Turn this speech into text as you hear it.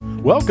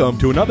Welcome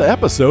to another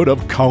episode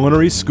of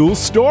Culinary School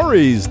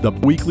Stories, the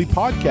weekly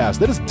podcast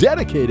that is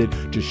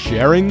dedicated to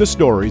sharing the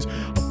stories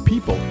of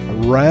people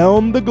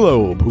around the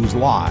globe whose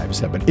lives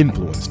have been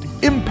influenced,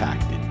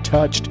 impacted,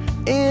 touched,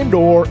 and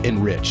or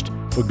enriched,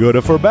 for good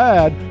or for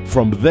bad,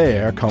 from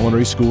their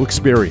culinary school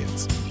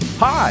experience.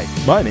 Hi,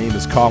 my name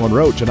is Colin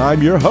Roach, and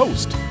I'm your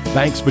host.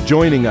 Thanks for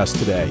joining us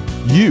today.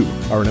 You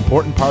are an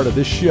important part of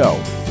this show,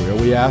 where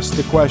we ask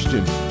the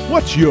question,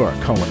 what's your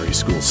culinary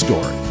school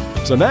story?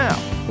 So now,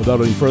 without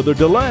any further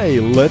delay,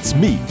 let's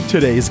meet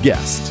today's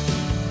guest.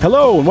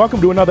 Hello, and welcome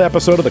to another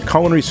episode of the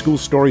Culinary School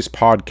Stories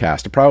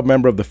podcast, a proud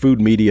member of the Food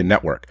Media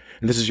Network.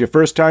 And this is your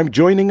first time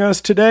joining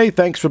us today.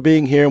 Thanks for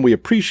being here, and we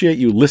appreciate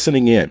you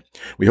listening in.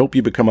 We hope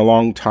you become a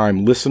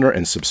long-time listener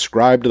and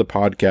subscribe to the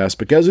podcast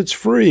because it's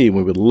free, and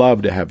we would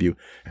love to have you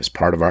as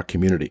part of our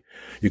community.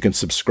 You can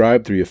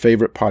subscribe through your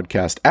favorite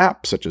podcast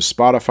app, such as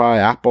Spotify,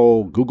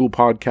 Apple, Google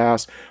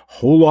Podcasts, a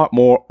whole lot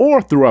more,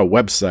 or through our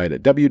website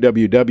at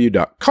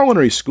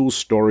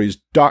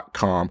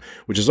www.culinaryschoolstories.com,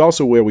 which is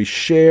also where we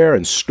share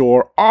and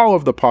store all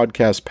of the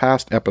podcast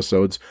past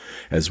episodes,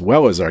 as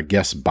well as our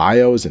guest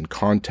bios and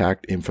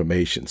contact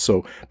information.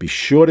 So be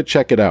sure to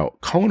check it out,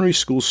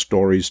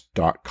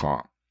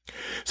 culinaryschoolstories.com.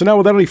 So now,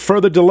 without any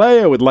further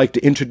delay, I would like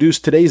to introduce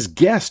today's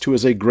guest, who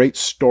has a great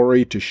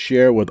story to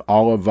share with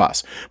all of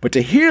us. But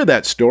to hear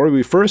that story,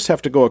 we first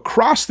have to go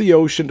across the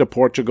ocean to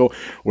Portugal,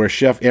 where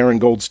Chef Aaron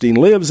Goldstein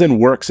lives and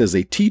works as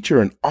a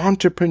teacher and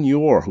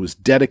entrepreneur who is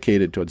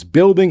dedicated towards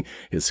building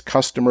his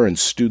customer and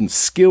student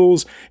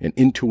skills and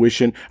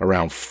intuition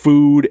around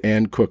food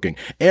and cooking.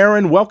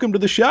 Aaron, welcome to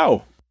the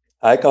show.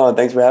 Hi, Colin.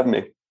 Thanks for having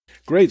me.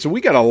 Great. So we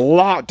got a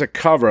lot to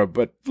cover,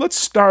 but let's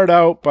start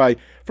out by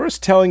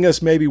first telling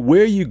us maybe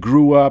where you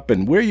grew up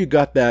and where you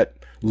got that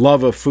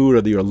love of food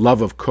or your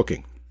love of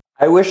cooking.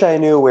 I wish I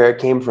knew where it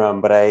came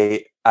from, but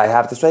I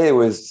have to say it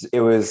was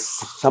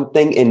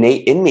something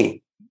innate in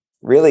me,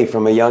 really,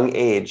 from a young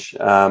age.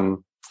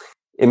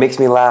 It makes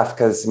me laugh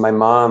because my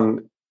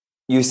mom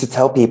used to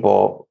tell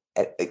people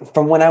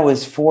from when I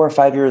was 4 or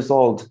 5 years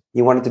old,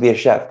 you wanted to be a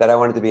chef, that I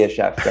wanted to be a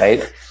chef,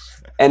 right?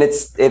 And it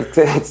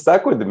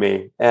stuck with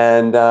me.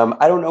 And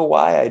I don't know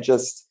why.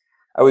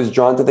 I was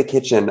drawn to the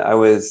kitchen. I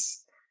was,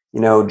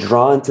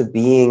 drawn to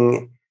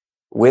being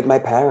with my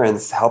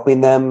parents,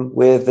 helping them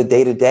with the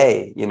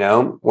day-to-day.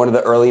 One of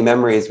the early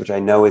memories, which I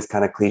know is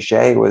kind of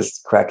cliche, was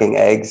cracking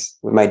eggs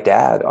with my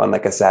dad on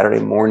like a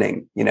Saturday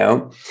morning,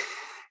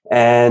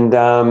 and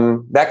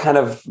that kind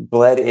of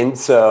bled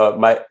into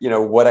my,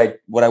 what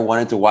I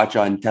wanted to watch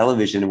on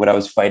television. What I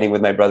was fighting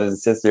with my brothers and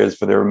sisters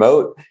for the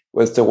remote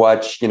was to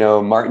watch,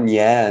 Martin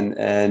Yan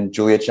and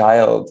Julia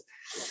Child.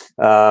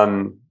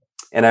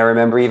 And I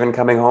remember even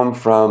coming home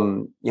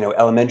from,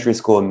 elementary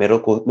school and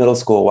middle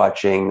school,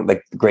 watching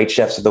like Great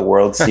Chefs of the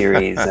World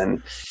series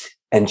and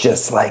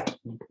just like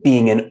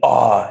being in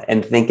awe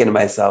and thinking to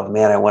myself,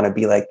 man, I want to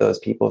be like those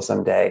people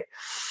someday.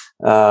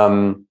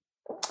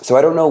 So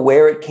I don't know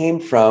where it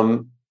came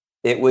from.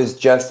 It was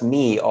just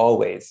me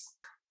always.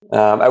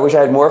 I wish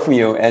I had more from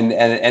you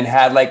and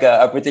had like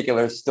a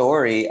particular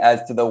story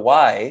as to the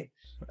why.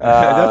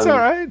 That's all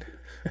right.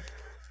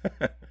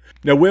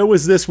 Now, where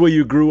was this where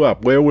you grew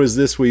up? Where was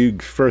this where you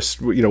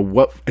first,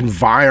 what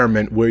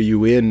environment were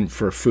you in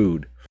for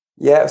food?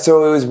 Yeah,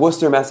 so it was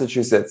Worcester,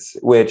 Massachusetts,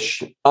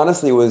 which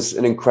honestly was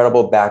an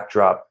incredible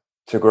backdrop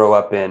to grow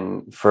up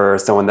in for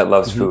someone that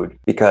loves food,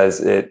 because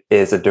it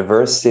is a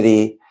diverse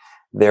city.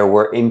 There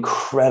were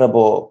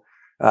incredible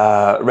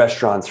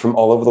restaurants from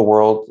all over the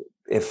world.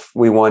 If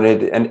we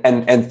wanted,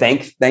 and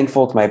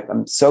thankful to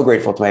I'm so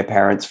grateful to my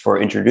parents for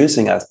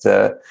introducing us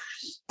to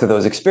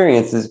those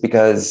experiences,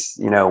 because,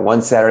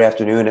 one Saturday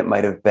afternoon, it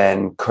might have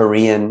been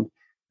Korean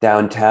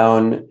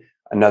downtown.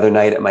 Another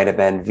night, it might have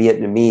been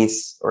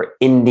Vietnamese or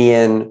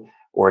Indian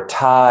or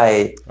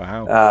Thai.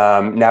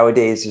 Wow.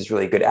 Nowadays, there's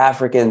really good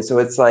African. So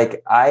it's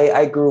like,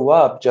 I grew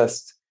up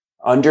just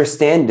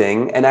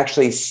understanding and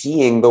actually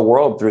seeing the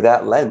world through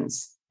that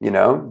lens,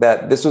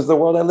 that this was the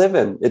world I live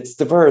in. It's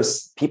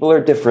diverse. People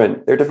are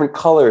different. They're different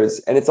colors,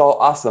 and it's all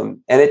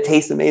awesome. And it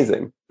tastes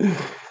amazing. Right.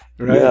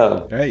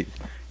 Yeah. Right.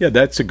 Yeah,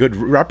 that's a good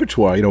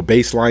repertoire,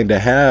 baseline to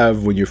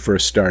have when you're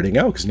first starting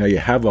out, because now you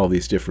have all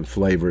these different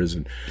flavors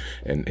and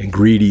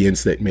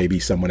ingredients that maybe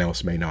someone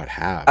else may not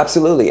have.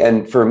 Absolutely.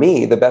 And for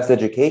me, the best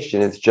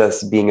education is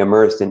just being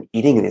immersed in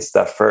eating this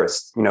stuff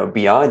first,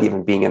 beyond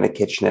even being in the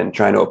kitchen and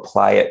trying to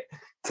apply it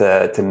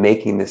to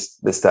making this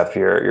stuff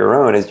your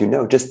own. As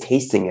just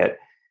tasting it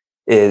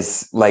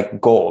is like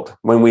gold.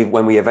 When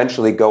we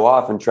eventually go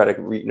off and try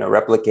to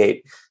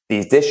replicate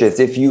these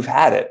dishes, if you've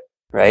had it,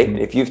 right? Mm-hmm.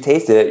 If you've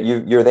tasted it,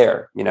 you're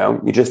there,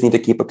 you just need to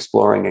keep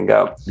exploring and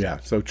go. Yeah.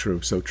 So true.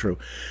 So true.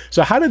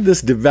 So how did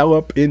this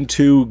develop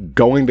into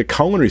going to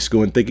culinary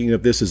school and thinking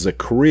of this as a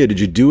career? Did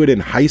you do it in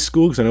high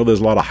school? Because I know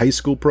there's a lot of high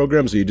school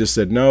programs, so you just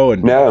said no,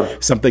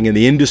 and something in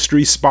the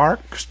industry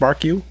spark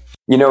you?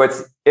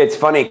 It's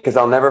funny because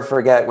I'll never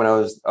forget when I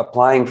was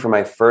applying for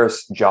my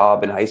first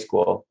job in high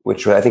school,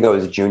 which I think I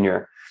was a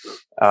junior.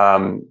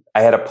 I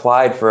had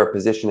applied for a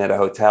position at a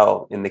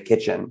hotel in the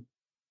kitchen.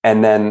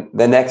 And then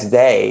the next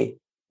day,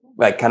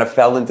 like kind of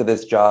fell into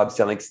this job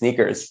selling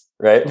sneakers,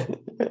 right?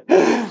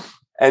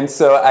 And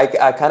so I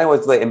kind of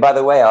was like, and by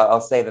the way,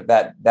 I'll say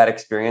that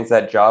experience,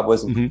 that job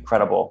was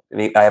incredible. I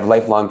mean, I have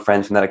lifelong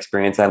friends from that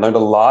experience. I learned a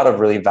lot of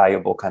really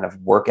valuable kind of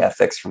work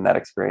ethics from that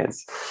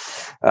experience.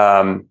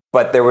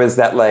 But there was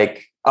that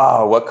like,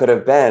 oh, what could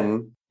have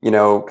been,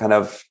 kind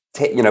of,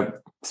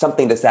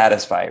 something to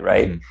satisfy,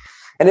 right?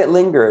 And it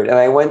lingered. And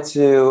I went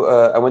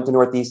to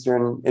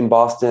Northeastern in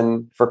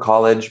Boston for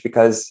college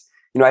because,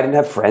 I didn't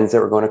have friends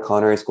that were going to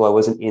culinary school. I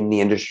wasn't in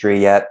the industry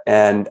yet.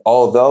 And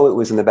although it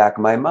was in the back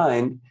of my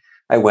mind,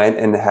 I went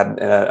and had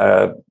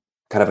a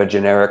kind of a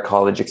generic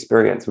college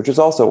experience, which was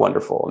also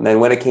wonderful. And then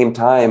when it came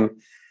time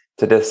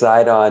to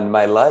decide on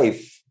my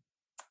life,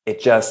 it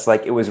just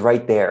like, it was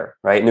right there,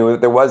 right?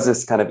 And there was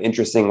this kind of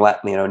interesting,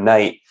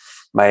 night.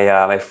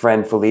 My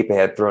friend Felipe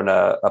had thrown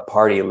a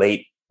party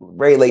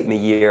very late in the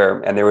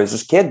year. And there was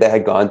this kid that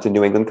had gone to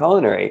New England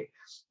Culinary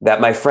that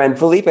my friend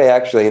Felipe,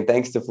 actually, and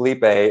thanks to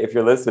Felipe, if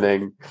you're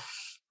listening,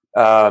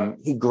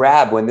 he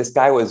grabbed when this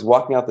guy was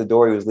walking out the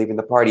door, he was leaving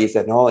the party. He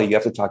said, "No, you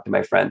have to talk to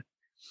my friend."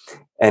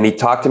 And he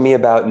talked to me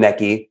about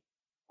NECI,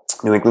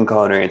 New England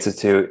Culinary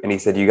Institute. And he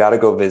said, "You got to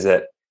go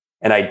visit."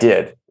 And I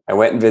did. I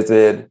went and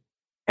visited.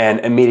 And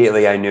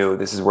immediately I knew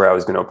this is where I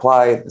was going to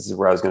apply. This is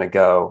where I was going to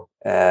go.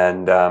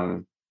 And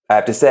I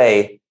have to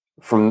say,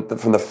 from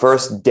the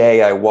first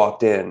day I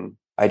walked in,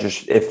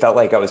 it felt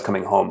like I was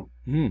coming home.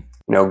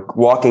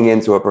 Walking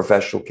into a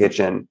professional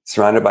kitchen,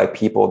 surrounded by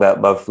people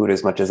that love food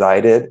as much as I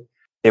did,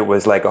 it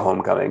was like a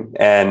homecoming.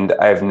 And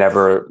I've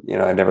never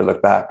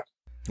looked back.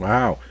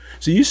 Wow.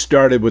 So you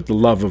started with the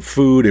love of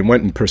food and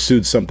went and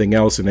pursued something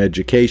else in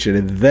education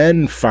and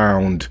then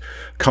found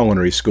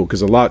culinary school,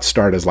 because a lot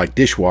start as like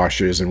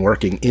dishwashers and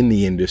working in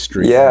the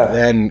industry, and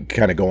then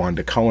kind of go on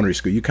to culinary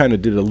school. You kind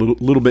of did a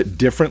little bit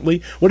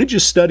differently. What did you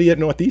study at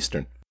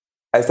Northeastern?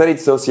 I studied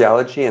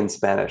sociology and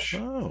Spanish.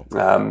 Oh.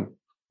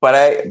 But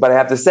I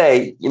have to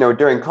say,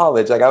 during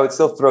college, like I would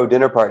still throw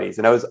dinner parties,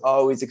 and I was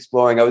always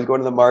exploring. I was going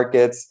to the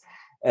markets,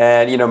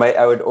 and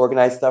I would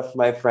organize stuff for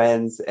my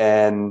friends,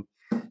 and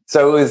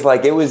so it was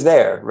like it was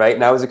there, right?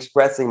 And I was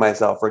expressing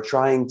myself, or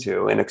trying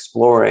to, and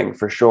exploring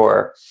for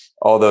sure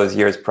all those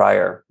years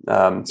prior.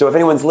 So if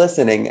anyone's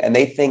listening and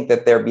they think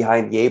that they're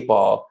behind the eight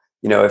ball,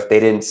 if they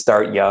didn't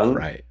start young,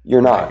 right,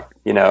 you're not.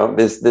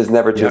 There's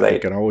never too late. You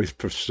can always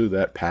pursue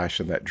that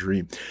passion, that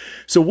dream.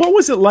 So what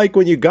was it like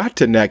when you got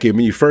to NECI? I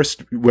mean, you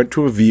first went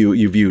to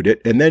you viewed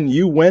it, and then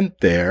you went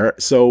there.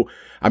 So,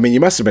 I mean, you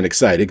must have been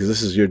excited because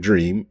this is your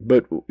dream,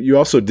 but you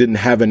also didn't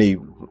have any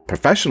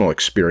professional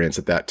experience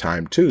at that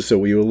time too. So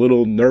were you a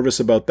little nervous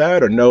about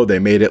that, or no, they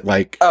made it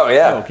like, oh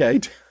yeah, okay.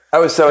 I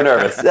was so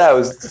nervous. Yeah, I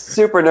was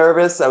super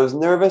nervous. I was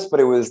nervous,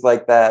 but it was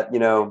like that,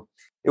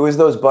 it was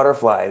those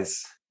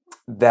butterflies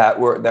that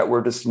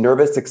were just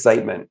nervous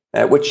excitement,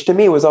 which to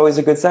me was always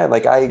a good sign.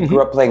 Like I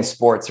grew up playing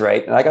sports,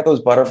 right? And I got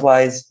those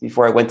butterflies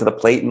before I went to the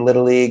plate in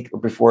Little League or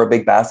before a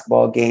big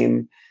basketball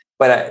game.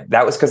 But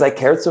that was because I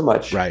cared so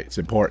much. Right. It's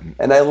important.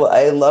 And I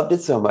loved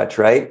it so much,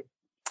 right?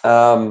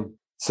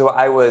 So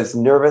I was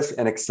nervous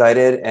and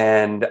excited,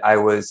 and I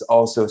was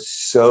also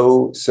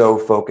so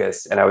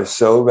focused, and I was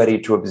so ready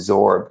to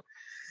absorb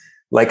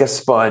like a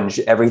sponge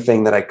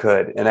everything that I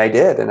could. And I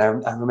did. And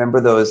I remember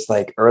those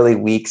like early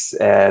weeks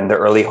and the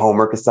early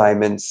homework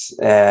assignments,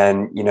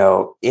 and,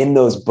 in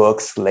those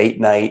books late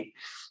night,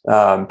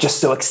 just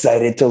so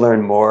excited to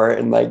learn more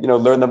and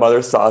learn the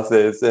mother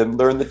sauces and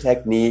learn the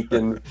technique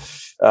and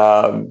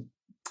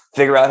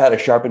figure out how to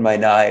sharpen my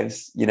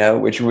knives,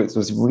 which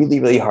was really,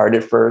 really hard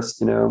at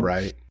first,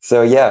 Right.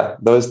 So yeah,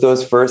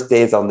 those first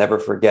days I'll never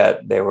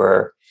forget. They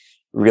were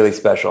really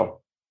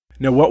special.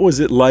 Now, what was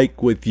it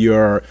like with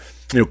your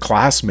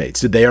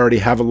classmates? Did they already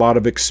have a lot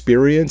of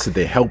experience? Did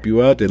they help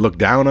you out? Did they look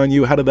down on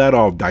you? How did that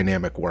all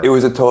dynamic work? It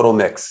was a total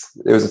mix.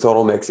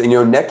 And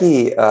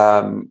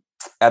NECI,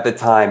 at the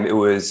time, it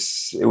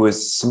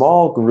was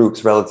small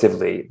groups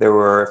relatively. There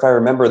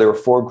were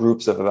 4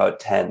 groups of about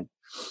 10.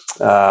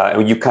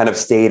 And you kind of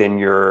stayed in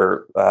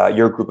your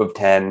group of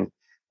 10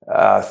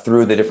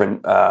 through the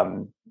different,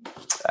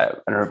 I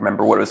don't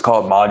remember what it was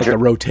called, like the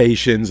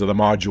rotations or the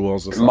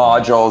modules. Or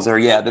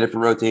the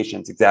different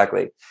rotations,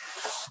 exactly.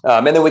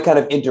 And then we kind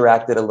of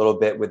interacted a little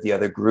bit with the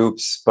other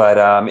groups. But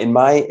in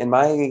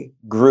my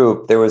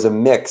group, there was a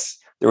mix.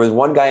 There was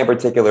one guy in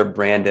particular,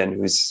 Brandon,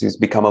 who's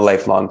become a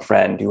lifelong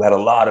friend, who had a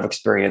lot of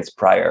experience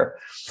prior.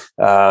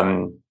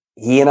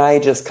 He and I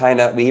just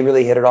we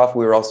really hit it off.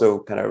 We were also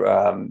kind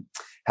of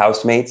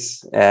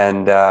housemates,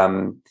 and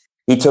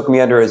he took me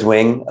under his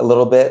wing a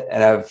little bit,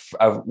 and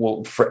I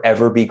will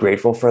forever be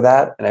grateful for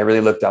that. And I really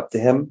looked up to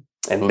him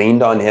and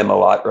leaned on him a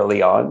lot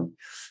early on.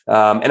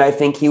 And I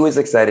think he was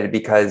excited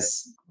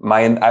because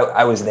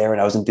I was there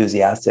and I was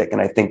enthusiastic, and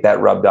I think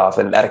that rubbed off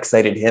and that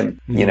excited him,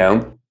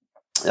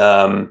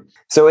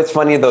 So it's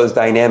funny, those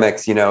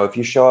dynamics, if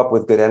you show up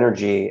with good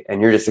energy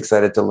and you're just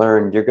excited to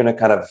learn, you're going to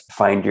kind of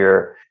find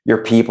your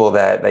people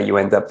that you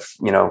end up,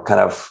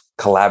 kind of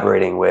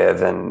collaborating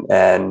with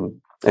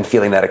and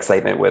feeling that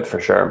excitement with,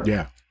 for sure.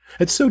 Yeah.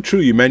 It's so true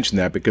you mentioned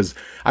that, because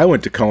I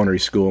went to culinary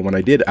school, and when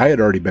I did, I had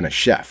already been a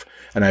chef.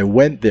 And I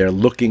went there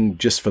looking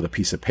just for the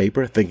piece of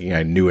paper, thinking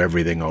I knew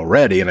everything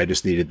already, and I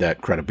just needed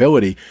that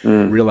credibility,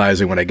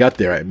 realizing when I got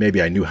there,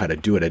 maybe I knew how to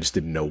do it, I just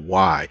didn't know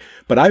why.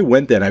 But I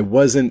went there, and I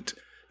wasn't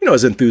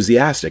as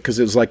enthusiastic, because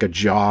it was like a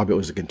job, it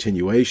was a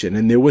continuation.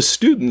 And there was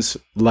students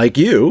like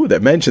you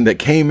that mentioned that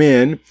came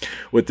in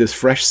with this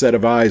fresh set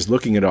of eyes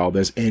looking at all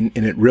this, and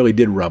it really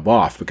did rub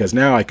off, because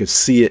now I could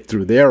see it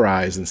through their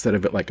eyes instead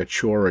of it like a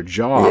chore or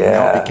job. Yeah.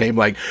 Now it became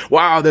like,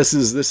 wow, this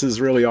is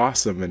really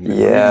awesome, and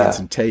ingredients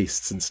and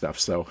tastes and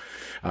stuff. So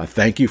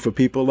thank you for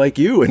people like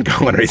you in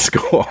culinary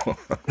school.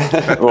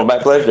 Well, my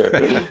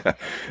pleasure.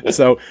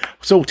 So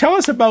tell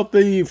us about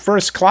the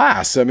first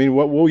class. I mean,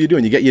 what were you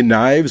doing? You get your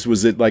knives.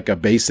 Was it like a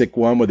basic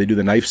one where they do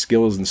the knife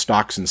skills and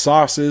stocks and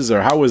sauces,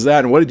 or how was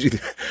that? And what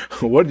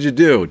did you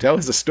do? Tell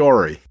us a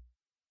story.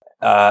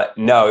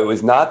 No, it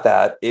was not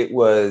that. It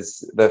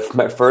was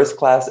my first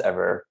class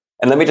ever.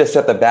 And let me just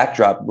set the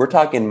backdrop. We're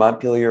talking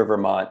Montpelier,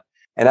 Vermont.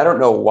 And I don't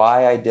know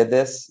why I did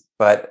this,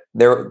 but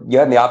you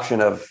had the option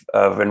of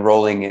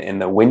enrolling in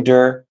the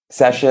winter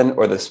session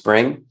or the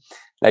spring.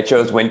 And I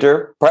chose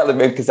winter, partly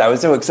because I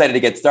was so excited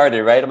to get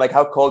started, right? I'm like,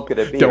 how cold could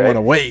it be? Don't want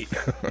to wait.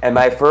 And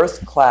my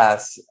first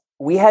class,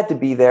 we had to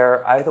be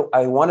there.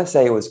 I want to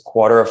say it was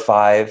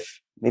 4:45.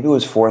 Maybe it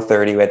was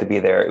 4:30. We had to be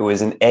there. It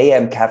was an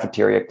AM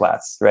cafeteria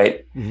class,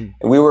 right? Mm-hmm.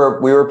 And we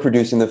were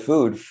producing the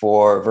food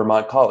for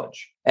Vermont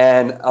College.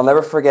 And I'll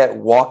never forget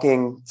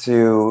walking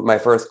to my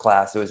first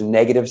class. It was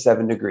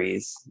 -7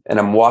 degrees, and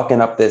I'm walking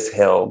up this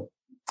hill.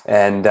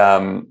 And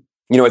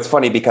it's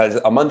funny because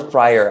a month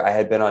prior, I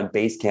had been on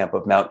base camp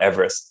of Mount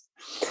Everest,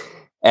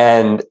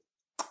 and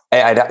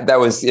that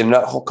was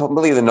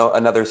completely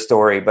another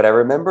story. But I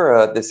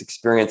remember this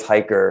experienced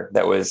hiker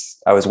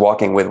I was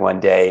walking with one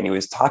day, and he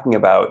was talking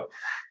about,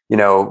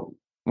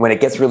 when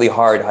it gets really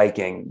hard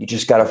hiking, you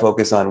just got to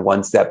focus on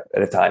one step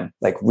at a time.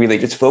 Like really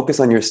just focus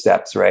on your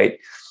steps, right?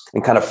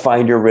 And kind of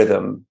find your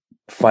rhythm,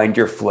 find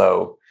your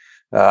flow,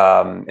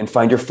 and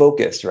find your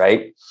focus,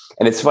 right?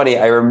 And it's funny,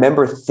 I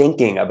remember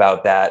thinking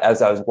about that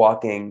as I was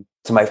walking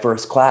to my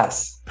first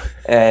class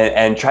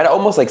and try to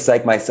almost like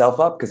psych myself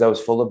up because I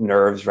was full of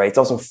nerves, right? It's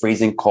also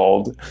freezing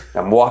cold.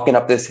 I'm walking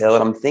up this hill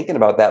and I'm thinking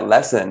about that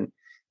lesson,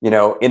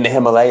 in the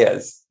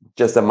Himalayas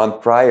just a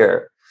month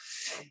prior.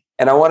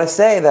 And I want to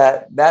say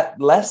that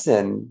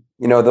lesson,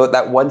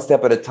 that one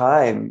step at a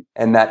time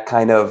and that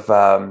kind of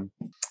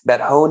that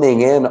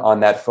honing in on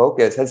that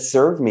focus has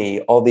served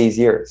me all these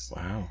years.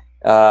 Wow.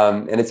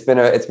 And it's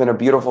been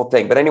a beautiful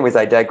thing. But anyways,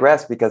 I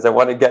digress because I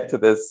want to get to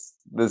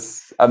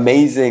this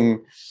amazing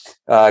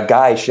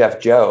guy, Chef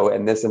Joe,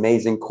 and this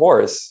amazing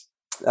course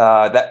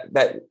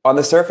that on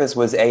the surface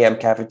was AM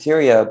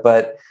cafeteria,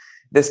 but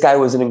this guy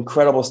was an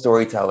incredible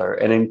storyteller,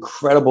 an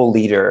incredible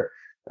leader.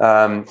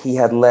 He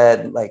had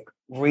led like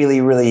really,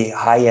 really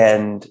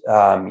high-end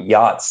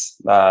yachts.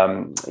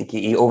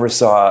 He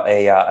oversaw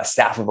a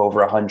staff of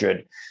over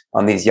 100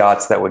 on these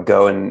yachts that would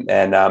go and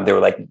they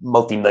were like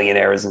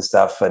multimillionaires and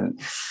stuff, and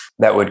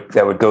that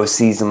would go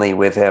seasonally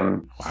with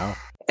him. Wow.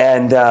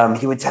 And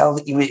he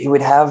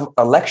would have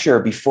a lecture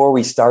before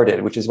we started,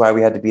 which is why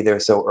we had to be there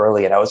so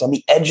early. And I was on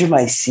the edge of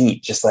my seat,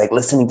 just like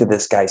listening to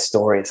this guy's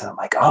stories. And I'm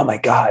like, oh my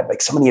God,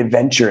 like so many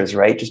adventures,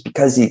 right? Just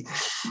because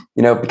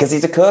because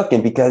he's a cook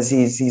and because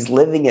he's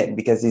living it and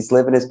because he's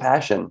living his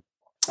passion.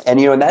 And,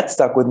 and that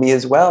stuck with me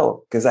as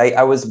well, because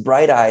I was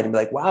bright-eyed and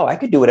like, wow, I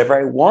could do whatever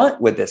I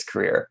want with this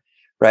career,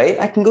 right?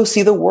 I can go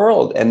see the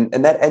world. And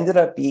that ended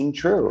up being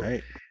true.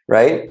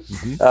 Right.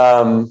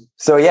 Mm-hmm.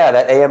 So yeah,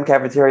 that AM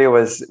cafeteria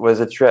was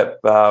a trip.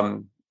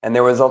 And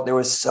there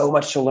was so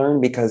much to learn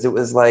because it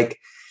was like,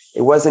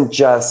 it wasn't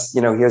just,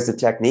 here's the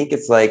technique.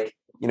 It's like,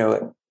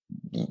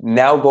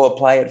 now go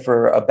apply it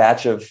for a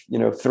batch of,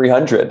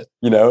 300,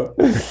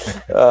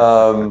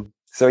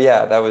 So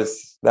yeah, that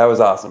was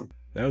awesome.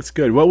 That was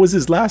good. What was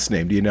his last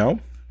name? Do you know?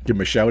 Give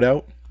him a shout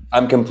out.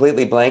 I'm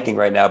completely blanking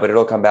right now, but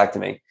it'll come back to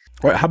me.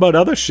 How about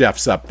other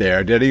chefs up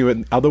there? Did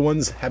any other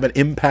ones have an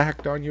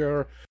impact on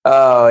your?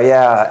 Oh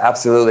yeah,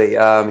 absolutely.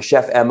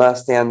 Chef Emma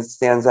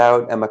stands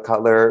out. Emma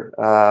Cutler.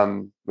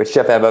 But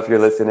Chef Emma, if you're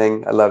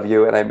listening, I love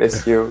you and I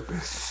miss you.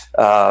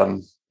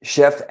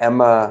 Chef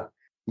Emma,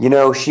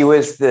 she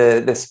was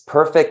this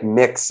perfect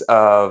mix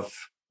of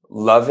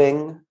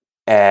loving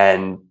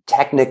and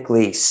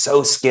technically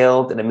so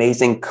skilled, an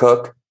amazing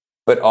cook,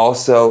 but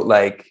also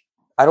like,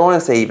 I don't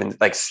want to say even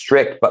like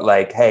strict, but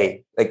like,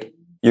 hey, like,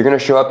 you're going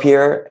to show up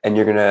here and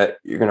you're going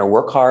to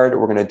work hard.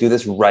 We're going to do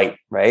this right.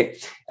 And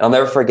I'll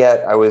never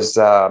forget, I was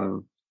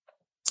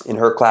in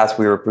her class,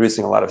 we were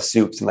producing a lot of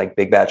soups and like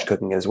big batch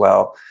cooking as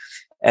well.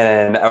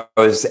 And I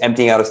was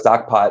emptying out a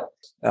stock pot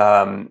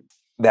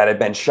that had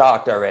been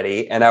shocked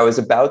already. And I was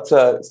about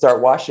to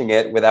start washing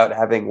it without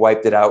having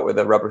wiped it out with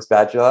a rubber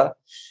spatula.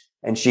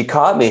 And she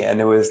caught me, and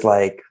it was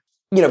like,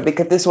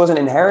 because this wasn't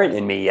inherent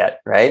in me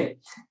yet. Right.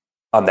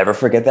 I'll never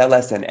forget that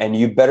lesson. And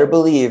you better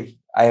believe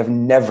I have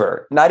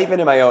never, not even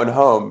in my own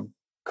home,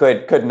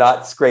 could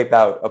not scrape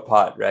out a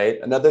pot, right?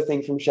 Another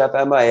thing from Chef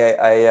Emma,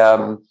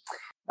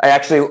 I I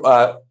actually,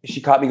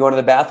 she caught me going to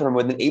the bathroom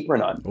with an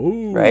apron on.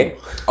 Ooh. Right.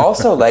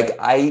 Also, like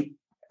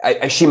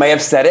she might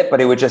have said it,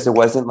 but it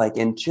wasn't like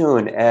in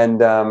tune.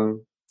 And I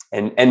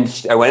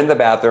went in the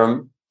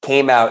bathroom,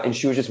 came out, and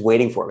she was just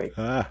waiting for me.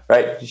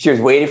 Right. She was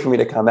waiting for me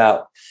to come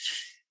out.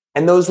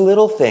 And those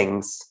little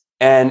things,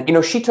 and,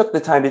 she took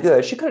the time to do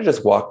that. She could have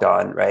just walked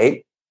on,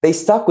 right? They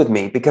stuck with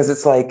me because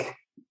it's like,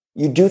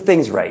 you do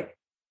things right.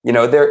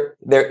 There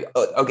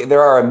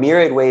are a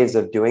myriad ways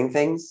of doing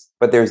things,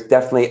 but there's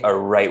definitely a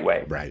right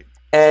way. Right.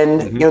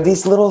 And,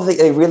 these little things,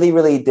 they really,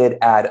 really did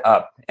add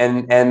up.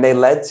 And they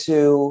led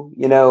to,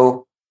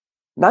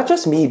 not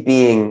just me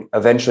being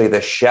eventually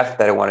the chef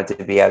that I wanted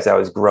to be as I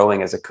was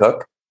growing as a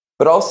cook,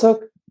 but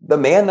also the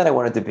man that I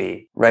wanted to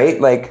be,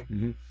 right? Like,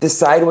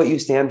 decide what you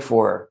stand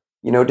for,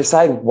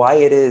 decide why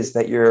it is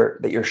that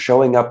you're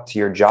showing up to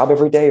your job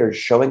every day or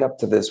showing up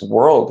to this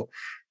world,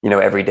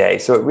 every day.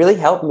 So it really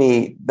helped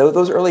me,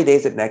 those early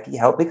days at Necky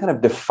helped me kind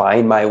of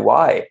define my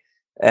why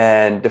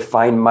and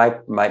define my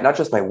not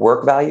just my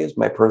work values,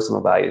 my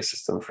personal value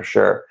system for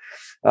sure.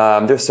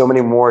 There's so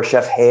many more.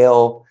 Chef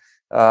Hale,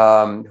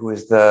 who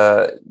was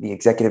the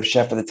executive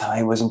chef at the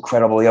time, was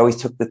incredible. He always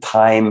took the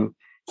time.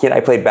 He and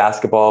I played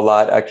basketball a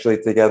lot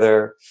actually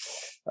together.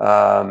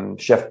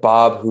 Chef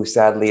Bob, who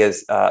sadly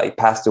he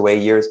passed away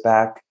years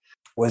back,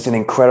 was an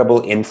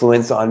incredible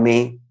influence on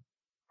me.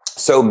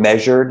 So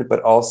measured,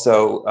 but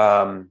also,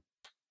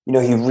 he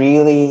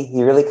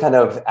really kind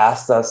of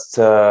asked us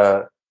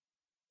to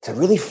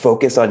really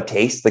focus on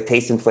taste. Like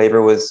taste and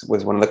flavor was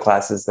one of the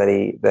classes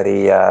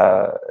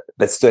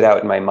that stood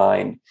out in my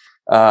mind,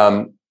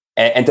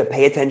 and to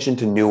pay attention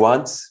to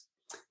nuance,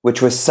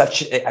 which was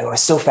I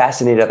was so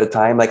fascinated at the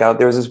time. Like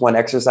there was this one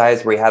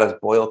exercise where he had us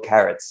boil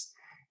carrots,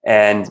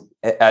 and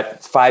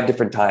at 5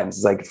 different times,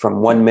 it's like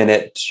from 1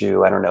 minute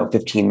to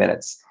 15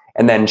 minutes,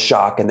 and then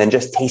shock, and then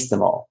just taste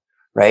them all.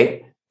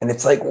 Right. And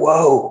it's like,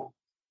 whoa,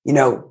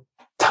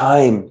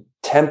 time,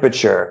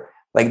 temperature,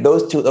 like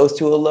those two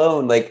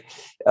alone, like,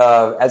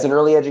 as an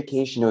early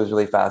education, it was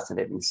really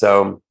fascinating.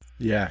 So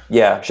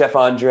yeah. Chef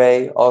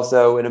Andre,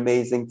 also an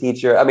amazing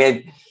teacher. I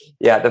mean,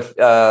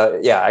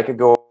 I could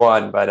go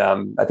on, but,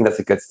 I think that's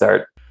a good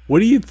start. What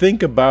do you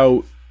think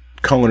about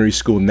culinary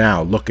school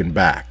now, looking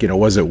back?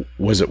 Was it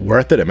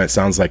worth it? I mean, it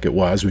sounds like it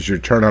was. Was your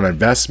return on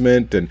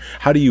investment? And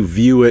how do you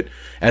view it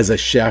as a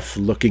chef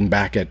looking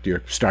back at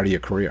your start of your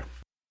career?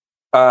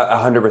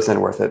 100%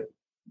 worth it.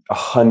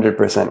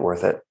 100%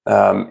 worth it.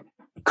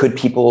 Could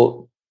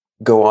people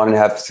go on and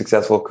have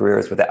successful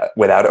careers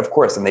without? Of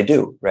course, and they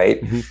do,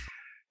 right? Mm-hmm.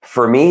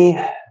 For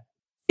me,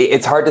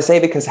 it's hard to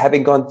say because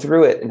having gone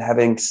through it and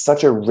having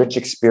such a rich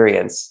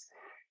experience,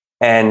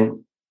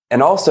 and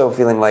also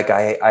feeling like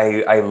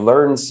I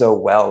learned so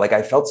well, like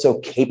I felt so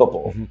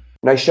capable. Mm-hmm.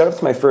 When I showed up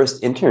to my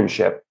first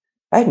internship,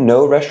 I had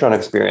no restaurant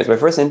experience. My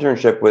first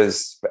internship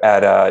was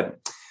at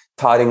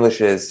Todd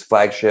English's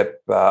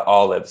flagship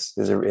Olives,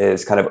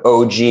 his kind of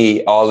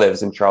OG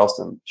Olives in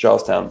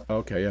Charlestown.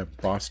 Okay, yeah,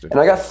 Boston. And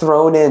I got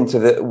thrown into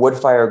the wood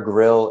fire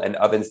grill and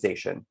oven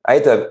station. I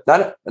had to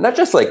not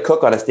just like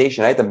cook on a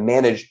station. I had to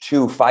manage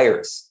 2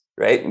 fires,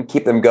 right, and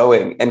keep them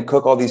going and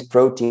cook all these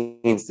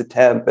proteins to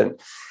temp, and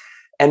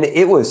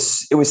it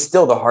was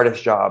still the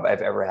hardest job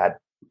I've ever had,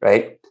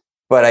 right?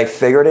 But I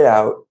figured it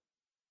out,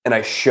 and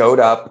I showed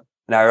up.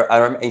 And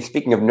I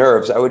speaking of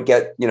nerves, I would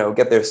get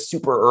there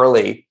super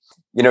early.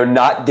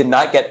 Did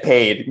not get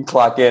paid and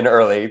clock in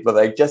early, but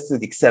like just to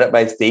set up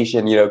my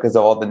station, because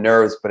of all the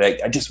nerves, but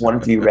I just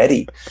wanted to be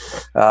ready.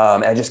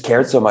 I just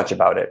cared so much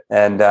about it.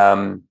 And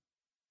and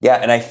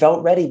I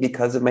felt ready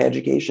because of my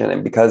education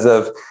and because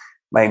of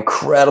my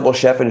incredible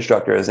chef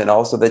instructors and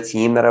also the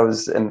team that I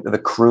was and the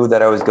crew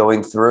that I was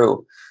going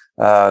through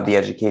the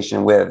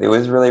education with. It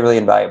was really, really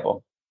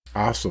invaluable.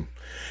 Awesome.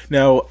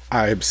 Now,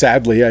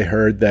 sadly, I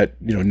heard that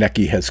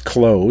Necky has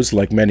closed,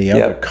 like many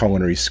other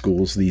culinary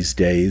schools these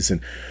days.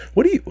 And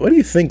what do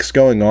you think's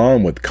going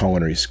on with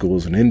culinary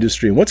schools and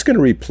industry? And what's going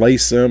to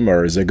replace them?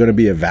 Or is there going to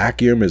be a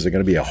vacuum? Is there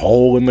going to be a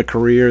hole in the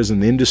careers in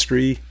the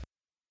industry?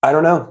 I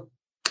don't know.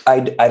 I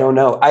don't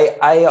know.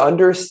 I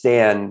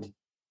understand.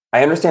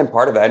 I understand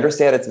part of it. I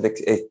understand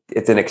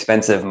it's an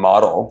expensive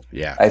model.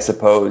 Yeah, I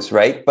suppose,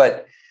 right?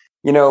 But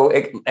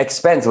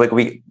expense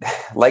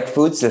like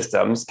food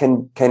systems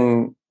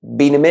can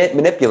be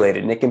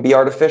manipulated and it can be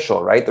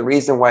artificial, right? The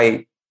reason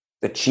why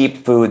the cheap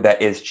food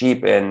that is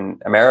cheap in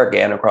America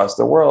and across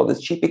the world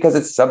is cheap because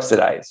it's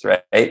subsidized,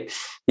 right?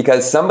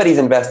 Because somebody's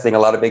investing a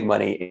lot of big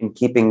money in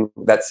keeping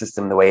that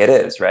system the way it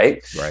is,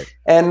 right? Right.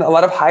 And a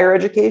lot of higher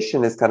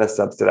education is kind of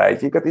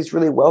subsidized. You've got these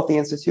really wealthy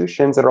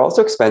institutions that are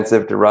also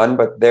expensive to run,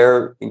 but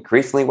they're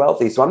increasingly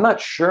wealthy. So I'm not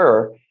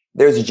sure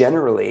there's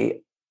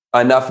generally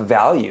enough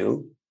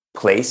value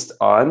placed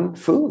on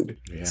food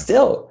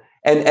still.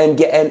 And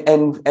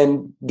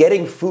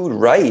getting food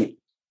right,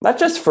 not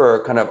just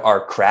for kind of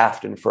our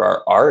craft and for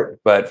our art,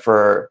 but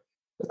for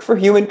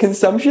human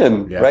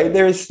consumption, right?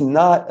 There's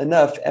not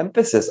enough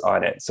emphasis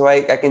on it. So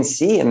I can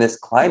see in this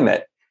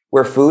climate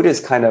where food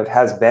has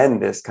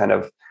been this kind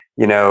of,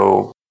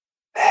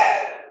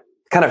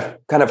 kind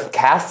of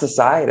cast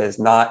aside as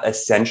not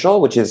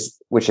essential, which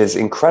is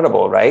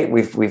incredible, right?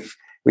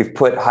 We've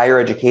put higher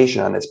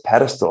education on this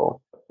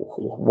pedestal.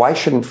 Why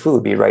shouldn't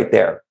food be right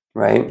there,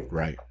 right?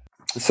 Right.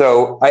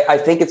 So I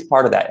think it's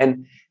part of that.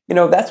 And,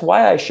 that's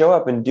why I show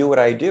up and do what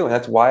I do. And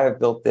that's why I've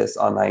built this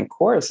online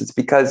course. It's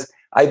because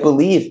I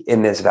believe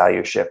in this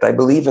value shift. I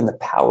believe in the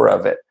power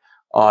of it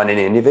on an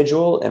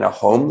individual and a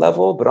home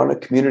level, but on a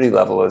community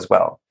level as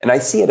well. And I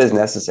see it as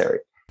necessary.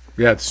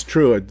 Yeah, it's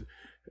true.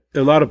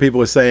 A lot of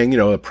people are saying,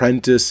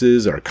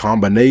 apprentices are a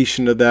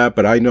combination of that,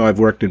 but I know I've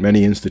worked in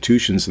many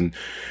institutions and,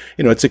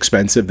 it's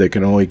expensive. They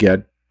can only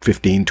get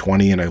 15,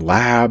 20 in a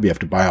lab. You have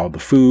to buy all the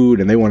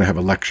food, and they want to have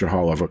a lecture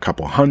hall of a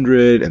couple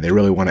hundred, and they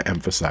really want to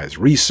emphasize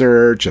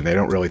research, and they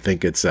don't really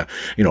think it's a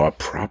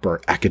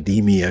proper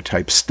academia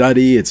type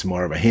study. It's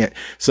more of a hand.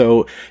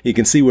 So you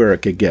can see where it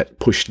could get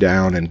pushed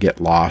down and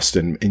get lost.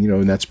 And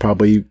that's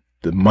probably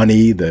the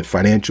money, the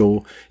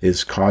financial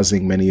is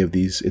causing many of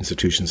these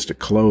institutions to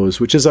close,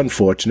 which is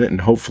unfortunate.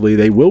 And hopefully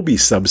they will be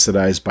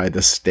subsidized by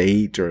the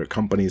state or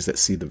companies that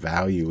see the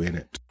value in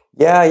it.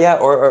 Yeah.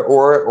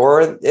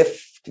 Or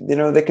if,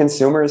 the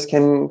consumers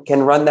can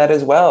run that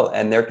as well.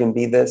 And there can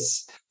be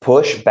this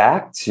push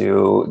back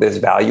to this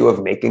value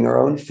of making our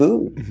own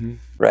food. Mm-hmm.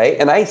 Right.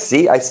 And I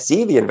see a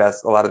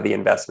lot of the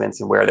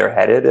investments and where they're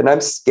headed. And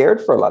I'm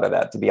scared for a lot of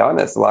that, to be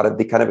honest. A lot of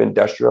the kind of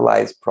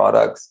industrialized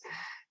products,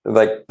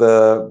 like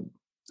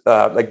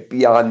like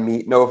Beyond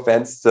Meat, no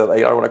offense to,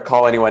 I don't want to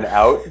call anyone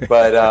out,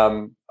 but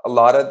a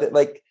lot of it,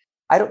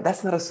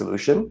 that's not a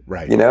solution.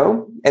 Right. And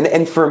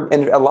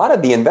a lot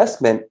of the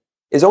investment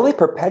is only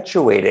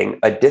perpetuating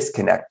a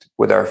disconnect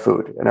with our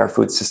food and our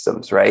food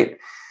systems, right?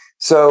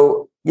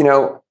 So,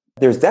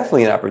 there's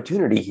definitely an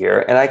opportunity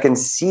here. And I can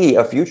see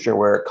a future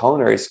where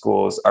culinary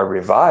schools are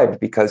revived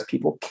because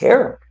people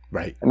care.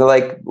 Right. And they're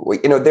like,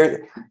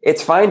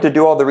 it's fine to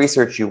do all the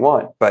research you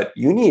want, but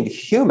you need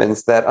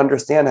humans that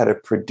understand how to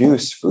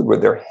produce food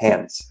with their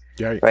hands.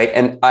 Yeah. Right.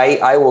 And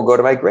I will go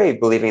to my grave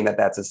believing that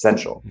that's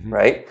essential, mm-hmm.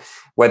 right?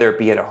 Whether it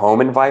be in a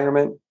home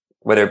environment,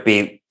 whether it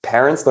be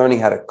parents learning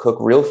how to cook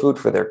real food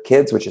for their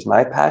kids, which is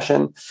my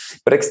passion,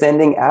 but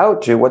extending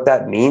out to what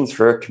that means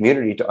for a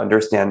community to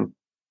understand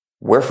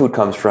where food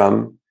comes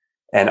from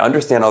and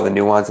understand all the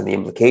nuance and the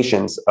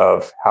implications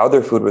of how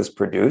their food was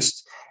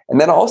produced.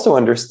 And then also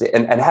understand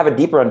and have a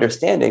deeper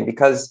understanding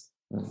because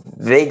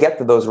they get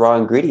to those raw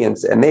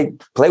ingredients and they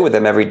play with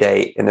them every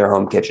day in their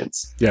home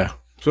kitchens. Yeah.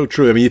 So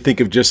true. I mean, you think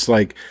of just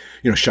like,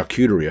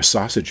 charcuterie or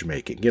sausage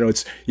making,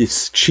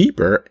 it's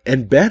cheaper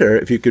and better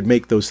if you could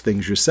make those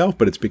things yourself,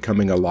 but it's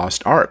becoming a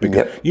lost art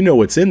because you know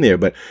what's in there,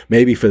 but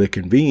maybe for the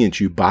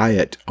convenience, you buy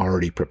it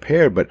already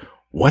prepared, but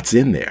what's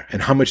in there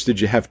and how much did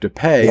you have to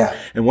pay? Yeah.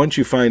 And once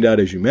you find out,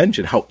 as you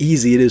mentioned, how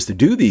easy it is to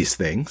do these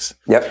things,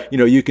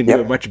 you can do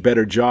a much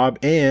better job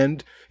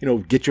and,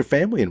 get your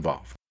family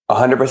involved.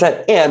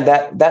 100%. And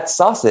that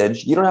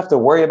sausage, you don't have to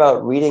worry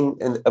about reading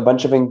a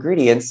bunch of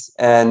ingredients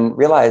and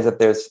realize that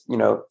there's,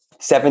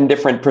 7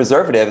 different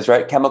preservatives,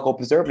 right? Chemical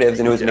preservatives.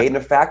 And it was made in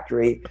a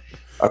factory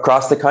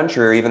across the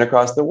country or even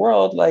across the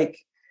world.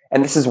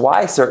 And this is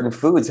why certain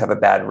foods have a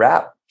bad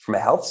rap from a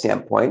health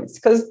standpoint. It's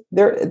because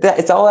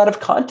it's all out of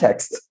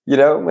context.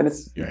 When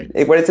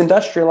it's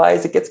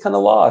industrialized, it gets kind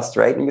of lost,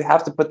 right? And you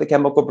have to put the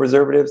chemical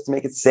preservatives to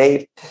make it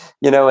safe,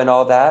 and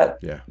all that.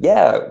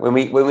 Yeah.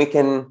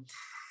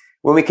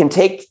 When we can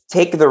take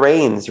the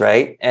reins,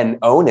 right, and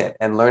own it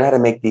and learn how to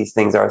make these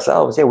things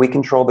ourselves, we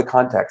control the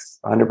context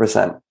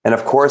 100%. And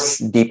of course,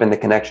 deepen the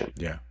connection.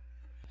 Yeah.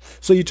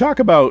 So you talk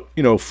about,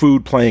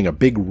 food playing a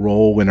big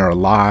role in our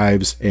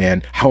lives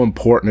and how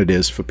important it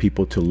is for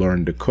people to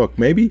learn to cook.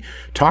 Maybe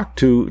talk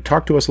to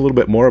us a little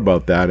bit more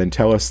about that and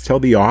tell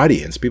the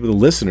audience, the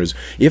listeners,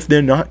 if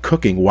they're not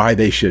cooking, why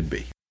they should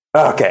be.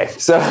 Okay.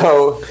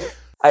 So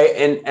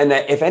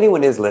if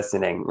anyone is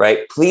listening, right,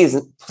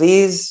 please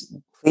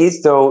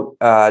don't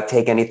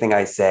take anything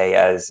I say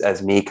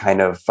as me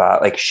kind of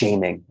like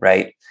shaming,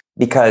 right?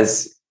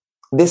 Because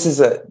this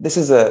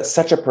is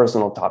such a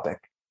personal topic,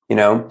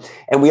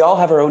 and we all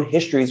have our own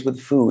histories with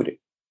food.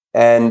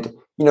 And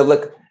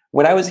look,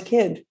 when I was a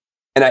kid,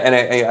 and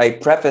I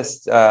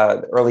prefaced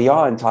early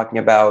on talking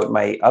about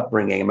my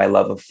upbringing and my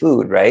love of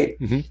food, right?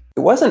 Mm-hmm. It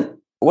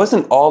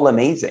wasn't all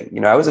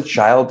amazing. I was a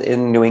child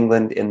in New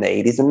England in the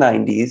 80s and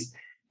 90s,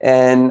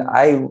 and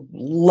I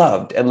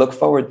loved and looked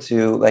forward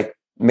to like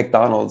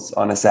McDonald's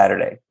on a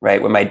Saturday,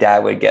 right? When my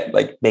dad would get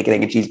like bacon,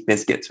 egg, and cheese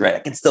biscuits, right? I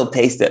can still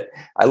taste it.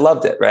 I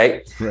loved it,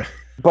 right?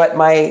 But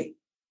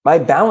my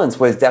balance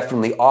was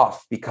definitely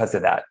off because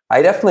of that.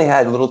 I definitely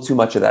had a little too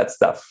much of that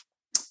stuff.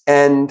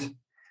 And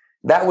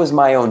that was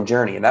my own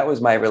journey. And that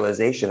was my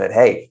realization that,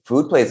 hey,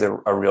 food plays a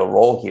real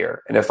role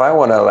here. And if I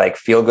want to like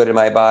feel good in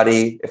my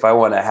body, if I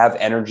want to have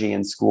energy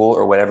in school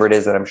or whatever it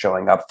is that I'm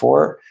showing up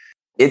for,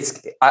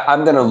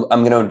 I'm going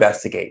to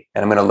investigate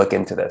and I'm going to look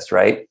into this,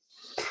 right?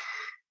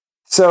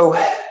 So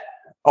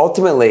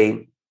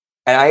ultimately,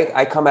 and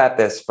I come at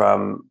this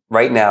from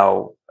right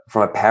now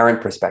from a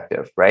parent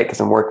perspective, right? Because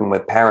I'm working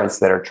with parents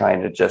that are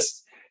trying to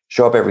just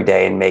show up every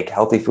day and make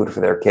healthy food for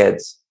their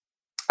kids.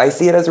 I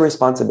see it as a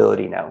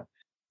responsibility now.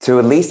 to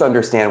at least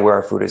understand where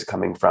our food is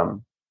coming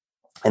from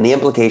and the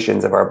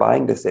implications of our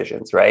buying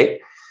decisions, right?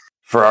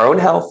 For our own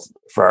health,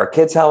 for our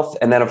kids' health,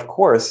 and then of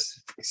course,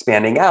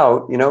 expanding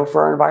out,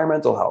 for our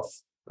environmental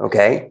health.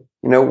 Okay.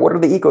 What do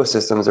the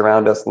ecosystems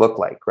around us look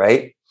like,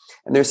 right?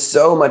 And there's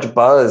so much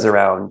buzz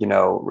around,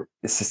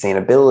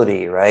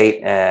 sustainability, right?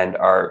 And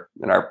our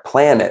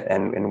planet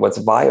and what's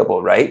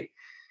viable, right?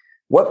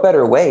 What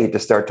better way to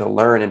start to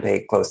learn and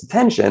pay close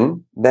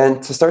attention than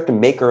to start to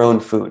make our own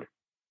food,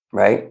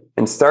 right?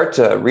 And start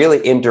to really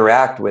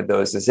interact with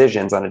those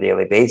decisions on a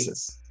daily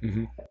basis,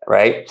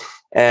 right?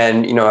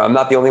 And, I'm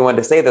not the only one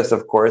to say this,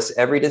 of course.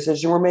 Every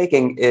decision we're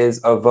making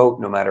is a vote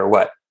no matter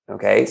what,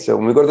 okay? So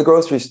when we go to the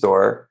grocery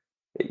store,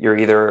 you're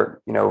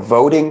either,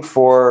 voting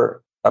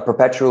for a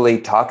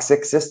perpetually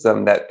toxic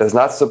system that does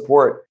not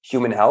support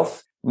human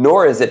health,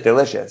 nor is it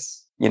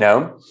delicious,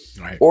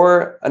 Right.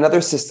 Or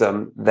another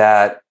system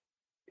that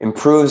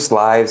improves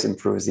lives,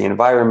 improves the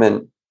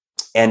environment,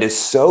 and is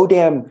so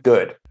damn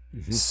good,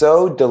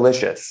 so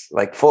delicious,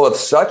 like full of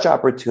such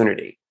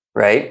opportunity,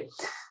 right?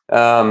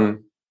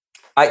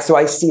 So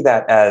I see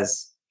that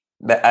as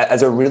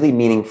a really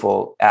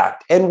meaningful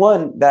act, and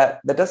one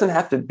that doesn't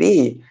have to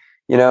be,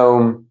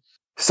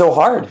 so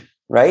hard,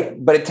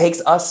 right? But it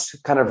takes us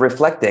kind of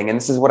reflecting, and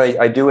this is what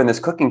I do in this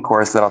cooking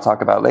course that I'll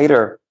talk about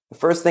later. The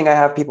first thing I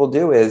have people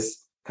do is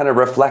kind of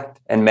reflect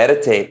and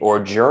meditate or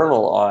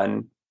journal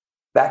on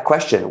that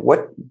question.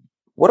 What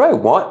do I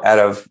want out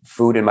of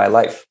food in my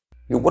life?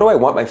 What do I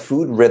want my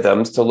food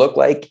rhythms to look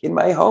like in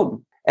my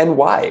home? And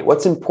why?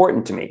 What's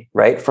important to me,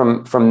 right?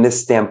 From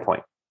this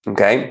standpoint,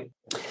 okay?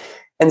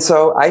 And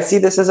so I see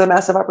this as a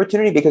massive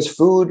opportunity because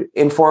food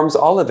informs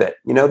all of it.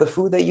 The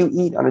food that you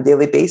eat on a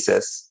daily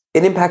basis,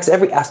 it impacts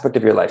every aspect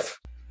of your life,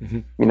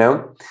 and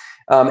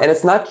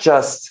it's not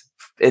just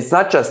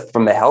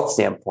from the health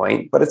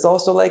standpoint, but it's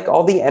also like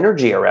all the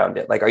energy around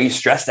it. Like, are you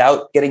stressed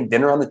out getting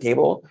dinner on the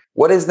table?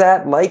 What is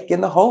that like in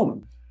the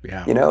home?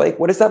 Yeah. Like,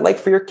 what is that like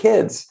for your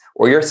kids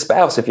or your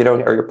spouse if you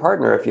don't, or your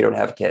partner if you don't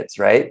have kids,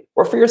 right?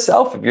 Or for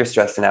yourself if you're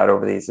stressing out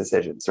over these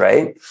decisions,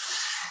 right?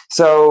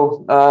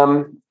 So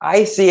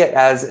I see it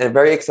as a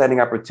very exciting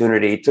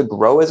opportunity to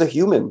grow as a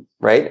human,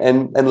 right?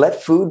 And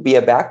let food be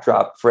a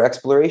backdrop for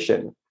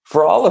exploration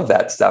for all of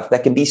that stuff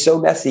that can be so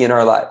messy in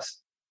our lives.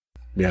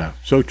 Yeah,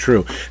 so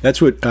true.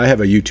 That's what I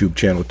have a YouTube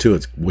channel too.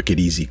 It's Wicked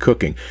Easy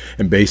Cooking,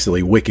 and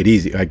basically Wicked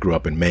Easy. I grew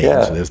up in Maine,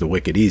 so there's the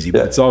Wicked Easy,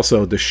 but it's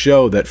also the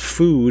show that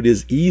food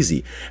is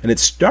easy. And it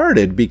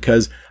started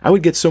because I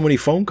would get so many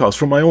phone calls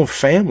from my own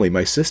family.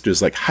 My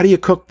sister's like, "How do you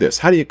cook this?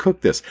 How do you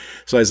cook this?"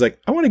 So I was like,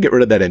 I want to get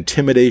rid of that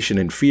intimidation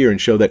and fear and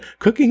show that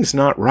cooking's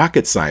not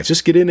rocket science.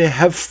 Just get in there,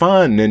 have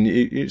fun, and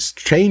you just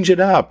change it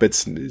up.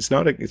 It's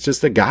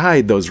just a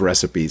guide. Those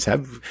recipes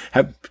have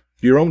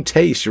your own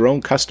taste, your own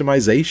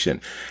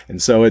customization.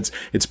 And so it's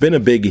been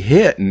a big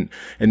hit, and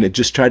it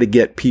just try to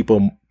get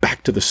people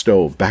back to the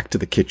stove, back to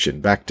the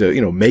kitchen, back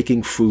to,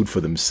 making food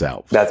for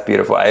themselves. That's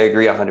beautiful. I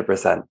agree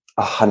 100%.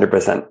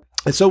 100%.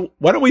 And so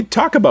why don't we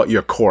talk about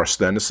your course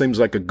then? It seems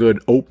like a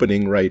good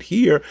opening right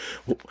here.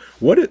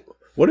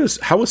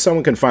 How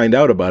someone can find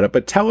out about it,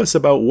 but tell us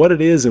about what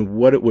it is and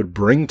what it would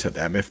bring to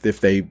them if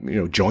they,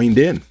 joined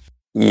in.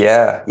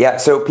 Yeah.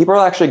 So people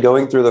are actually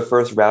going through the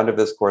first round of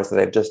this course that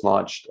I've just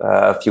launched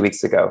a few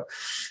weeks ago.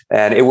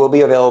 And it will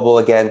be available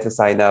again to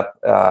sign up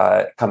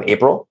come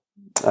April.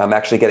 I'm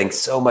actually getting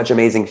so much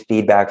amazing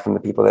feedback from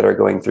the people that are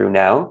going through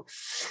now.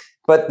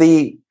 But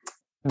the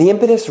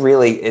impetus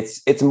really,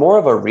 it's more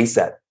of a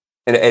reset,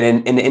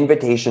 an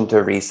invitation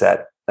to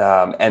reset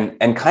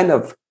and kind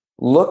of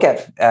look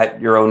at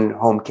your own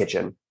home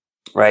kitchen,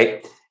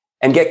 right?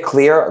 And get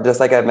clear, just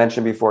like I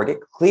mentioned before, get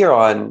clear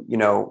on,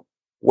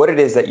 what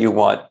it is that you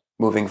want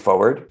moving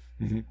forward.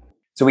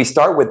 So we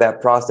start with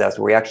that process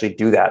where we actually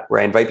do that, where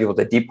I invite people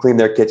to deep clean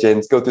their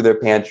kitchens, go through their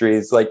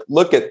pantries, like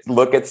look at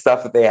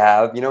stuff that they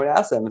have, and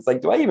ask them, it's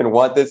like, do I even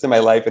want this in my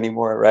life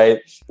anymore, right?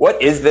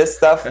 What is this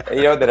stuff,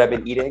 that I've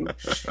been eating?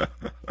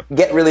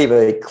 Get really,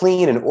 really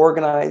clean and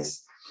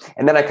organized.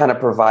 And then I kind of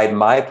provide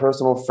my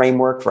personal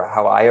framework for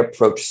how I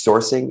approach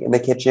sourcing in the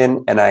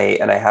kitchen. And I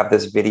have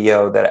this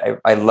video that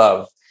I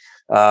love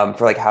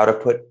for like how to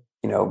put,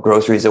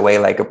 groceries away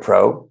like a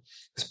pro.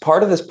 Because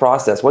part of this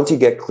process, once you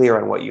get clear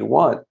on what you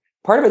want,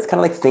 part of it's kind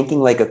of like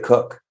thinking like a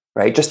cook,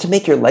 right? Just to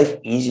make your life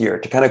easier,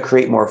 to kind of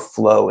create more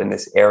flow in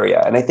this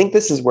area. And I think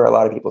this is where a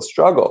lot of people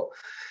struggle,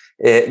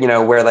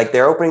 where like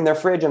they're opening their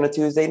fridge on a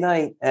Tuesday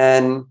night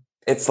and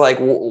it's like,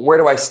 where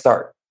do I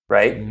start,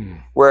 right?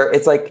 Where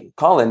it's like,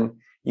 Colin,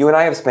 you and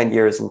I have spent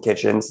years in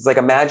kitchens. It's like,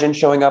 imagine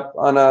showing up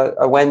on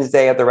a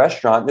Wednesday at the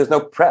restaurant. There's no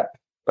prep,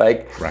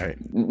 like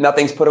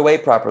nothing's put away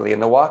properly in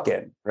the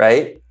walk-in,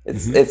 right?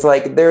 It's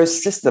like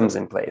there's systems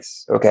in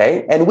place,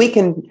 okay? And we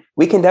can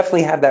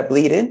definitely have that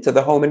bleed into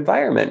the home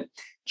environment.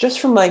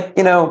 Just from like,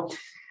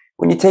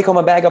 when you take home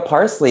a bag of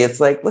parsley, it's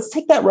like, let's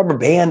take that rubber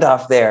band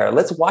off there.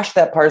 Let's wash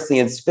that parsley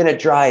and spin it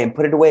dry and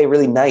put it away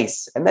really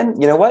nice. And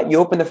then, you know what? You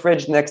open the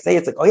fridge the next day,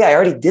 it's like, oh yeah, I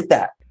already did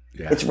that.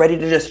 Yeah. It's ready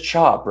to just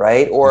chop,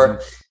 right? Or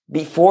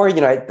before,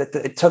 I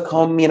took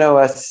home,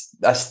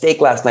 a steak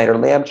last night or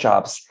lamb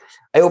chops.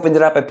 I opened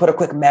it up. I put a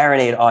quick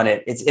marinade on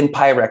it. It's in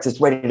Pyrex. It's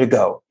ready to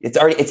go. It's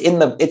in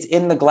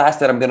the glass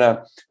that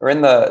or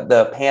in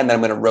the pan that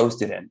I'm going to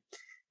roast it in.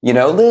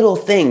 Little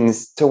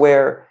things to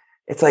where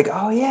it's like,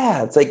 oh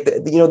yeah, it's like,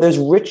 there's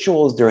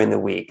rituals during the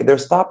week.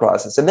 There's thought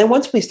process. And then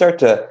once we start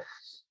to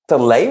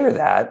layer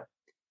that,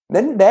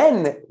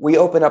 then we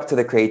open up to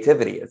the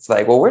creativity. It's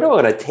like, well, where do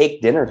I want to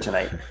take dinner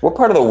tonight? What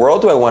part of the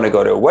world do I want to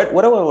go to? What do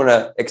I want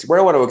to, where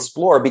do I want to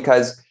explore?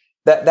 Because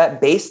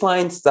that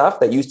baseline stuff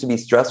that used to be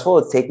stressful,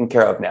 it's taken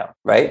care of now,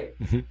 right?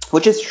 Mm-hmm.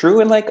 Which is true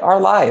in like our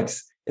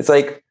lives. It's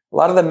like a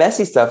lot of the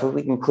messy stuff, if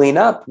we can clean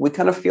up, we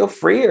kind of feel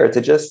freer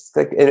to just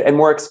like, and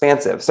more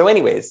expansive. So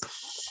anyways,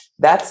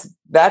 that's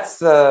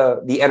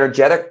the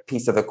energetic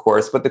piece of the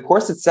course, but the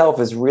course itself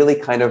is really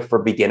kind of for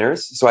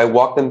beginners. So I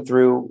walk them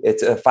through,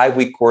 it's a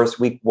 5-week course.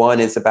 Week 1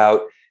 is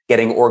about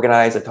getting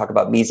organized. I talk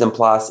about mise en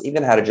place,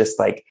 even how to just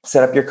like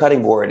set up your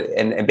cutting board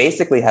and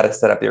basically how to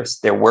set up their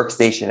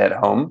workstation at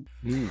home.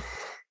 Mm.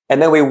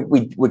 And then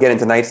we get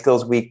into knife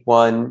skills week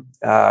 1.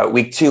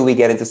 Week 2, we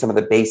get into some of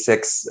the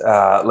basics,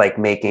 like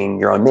making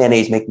your own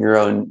mayonnaise, making your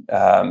own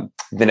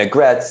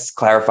vinaigrettes,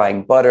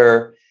 clarifying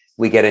butter.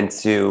 We get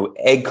into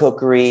egg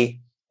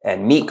cookery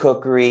and meat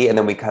cookery. And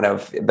then we kind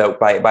of,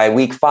 by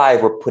week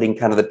 5, we're putting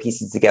kind of the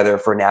pieces together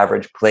for an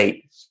average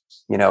plate,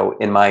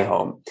 in my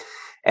home.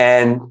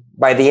 And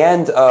by the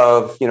end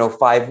of,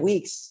 5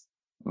 weeks,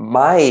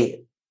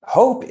 my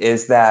hope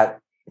is that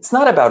it's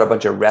not about a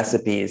bunch of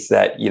recipes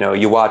that,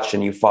 you watched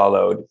and you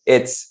followed.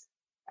 It's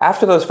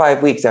after those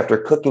 5 weeks, after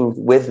cooking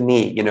with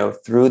me,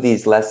 through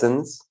these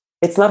lessons,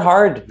 it's not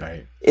hard.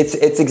 Right. It's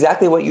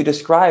exactly what you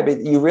described.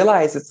 You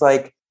realize it's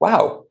like,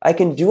 wow, I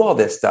can do all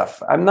this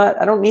stuff. I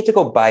don't need to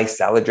go buy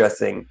salad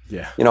dressing,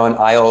 on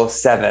aisle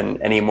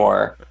 7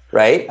 anymore.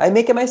 Right. I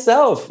make it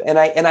myself. And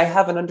I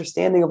have an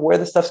understanding of where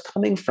the stuff's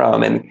coming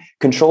from and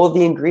control of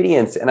the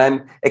ingredients. And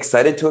I'm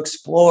excited to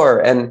explore.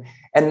 And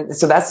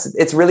so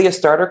it's really a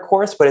starter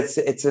course, but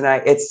it's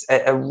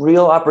a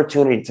real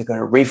opportunity to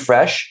kind of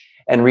refresh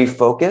and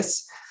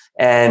refocus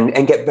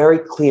and get very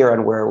clear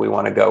on where we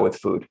want to go with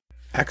food.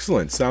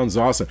 Excellent. Sounds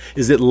awesome.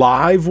 Is it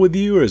live with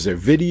you, or is there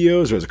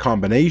videos, or is it a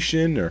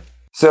combination? Or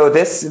so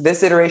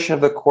this iteration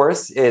of the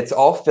course, it's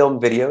all film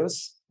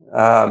videos,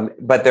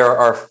 but there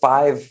are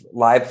 5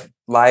 live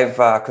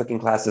cooking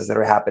classes that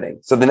are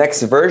happening. So the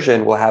next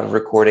version will have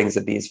recordings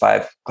of these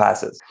 5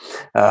 classes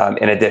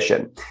in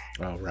addition.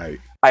 All right.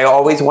 I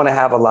always want to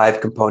have a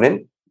live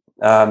component.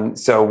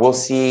 So we'll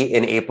see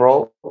in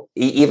April,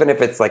 even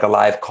if it's like a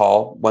live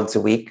call once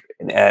a week,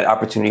 an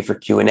opportunity for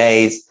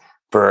Q&As,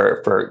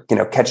 for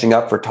catching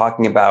up, for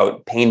talking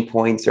about pain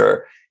points,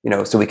 or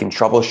so we can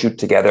troubleshoot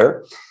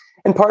together.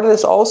 And part of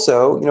this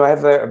also, I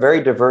have a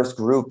very diverse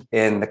group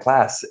in the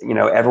class,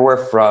 everywhere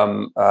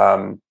from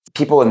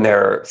people in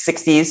their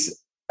 60s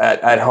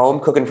at home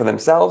cooking for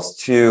themselves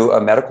to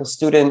a medical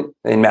student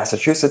in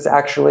Massachusetts,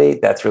 actually,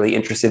 that's really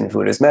interested in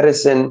food as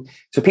medicine.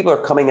 So people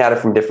are coming at it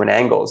from different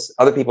angles.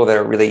 Other people that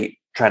are really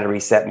trying to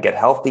reset and get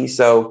healthy.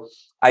 So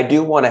I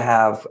do want to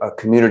have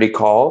community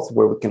calls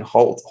where we can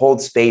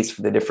hold space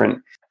for the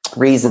different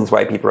reasons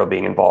why people are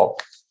being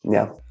involved.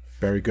 Yeah.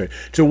 Very good.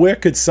 So where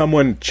could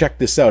someone check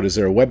this out? Is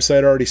there a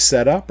website already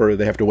set up, or do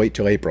they have to wait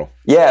till April?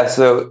 Yeah.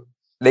 So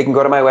they can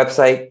go to my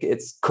website.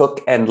 It's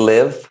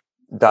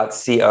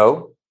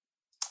cookandlive.co.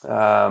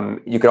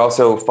 You could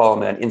also follow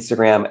me on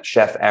Instagram,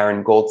 Chef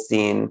Aaron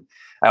Goldstein.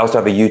 I also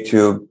have a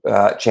YouTube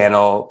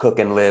channel, Cook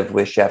and Live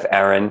with Chef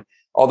Aaron.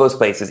 All those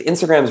places.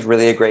 Instagram is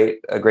really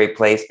a great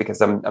place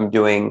because I'm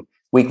doing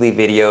weekly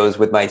videos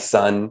with my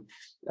son,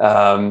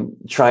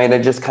 trying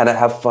to just kind of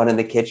have fun in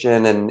the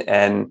kitchen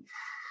and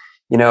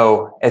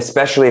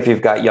especially if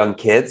you've got young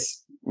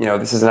kids,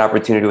 this is an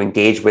opportunity to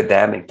engage with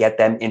them and get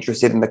them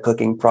interested in the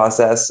cooking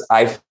process.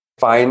 I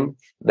find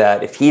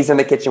that if he's in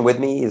the kitchen with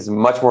me, he's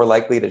much more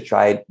likely to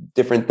try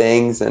different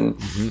things, and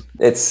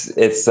it's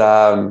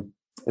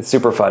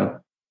super fun.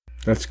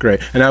 That's great.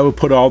 And I will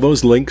put all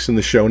those links in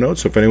the show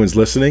notes. So if anyone's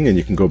listening, and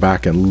you can go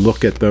back and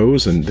look at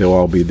those, and they'll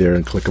all be there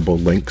in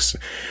clickable links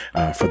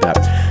for that.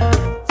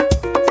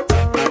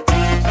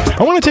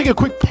 I want to take a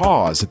quick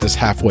pause at this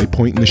halfway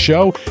point in the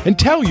show and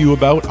tell you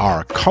about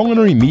our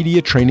culinary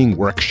media training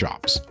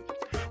workshops.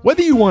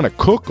 Whether you want to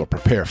cook or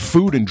prepare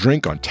food and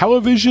drink on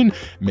television,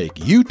 make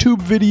YouTube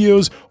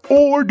videos,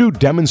 or do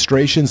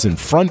demonstrations in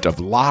front of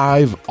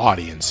live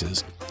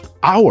audiences,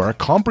 our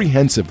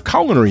comprehensive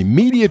culinary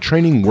media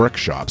training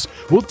workshops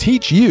will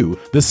teach you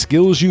the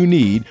skills you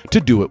need to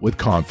do it with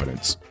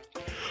confidence.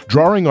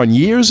 Drawing on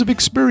years of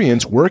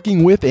experience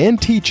working with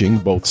and teaching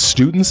both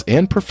students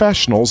and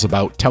professionals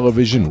about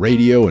television,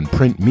 radio, and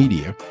print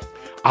media,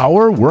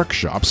 our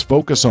workshops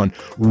focus on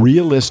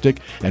realistic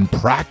and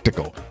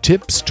practical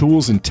tips,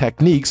 tools, and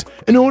techniques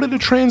in order to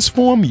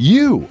transform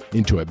you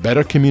into a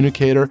better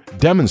communicator,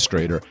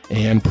 demonstrator,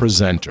 and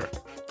presenter.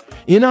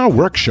 In our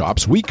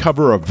workshops, we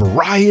cover a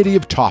variety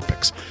of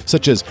topics,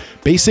 such as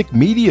basic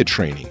media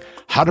training,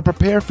 how to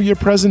prepare for your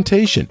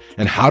presentation,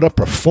 and how to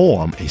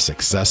perform a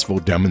successful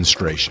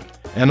demonstration,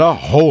 and a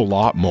whole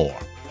lot more.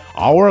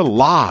 Our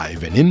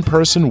live and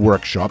in-person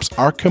workshops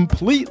are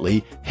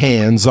completely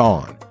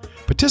hands-on.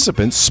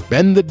 Participants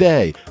spend the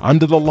day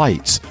under the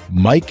lights,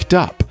 mic'd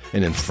up,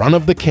 and in front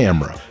of the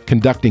camera,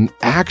 conducting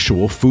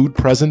actual food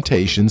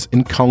presentations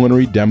and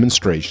culinary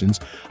demonstrations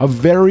of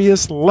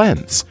various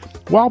lengths,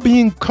 while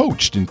being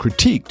coached and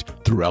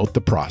critiqued throughout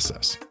the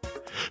process.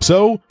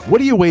 So, what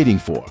are you waiting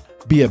for?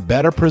 Be a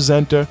better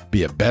presenter,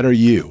 be a better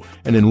you,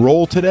 and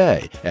enroll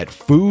today at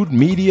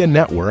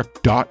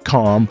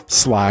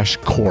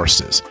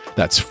foodmedianetwork.com/courses.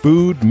 That's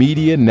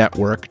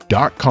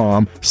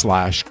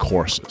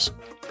foodmedianetwork.com/courses.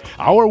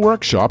 Our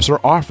workshops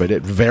are offered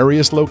at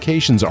various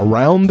locations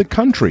around the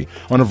country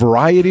on a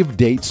variety of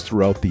dates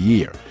throughout the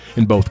year,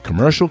 in both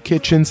commercial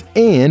kitchens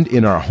and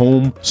in our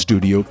home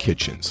studio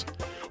kitchens.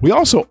 We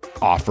also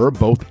offer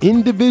both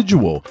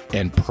individual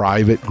and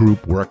private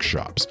group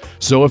workshops.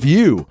 So if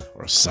you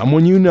or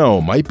someone you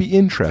know might be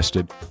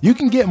interested, you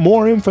can get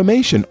more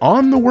information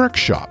on the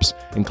workshops,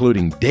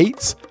 including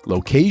dates,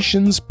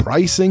 locations,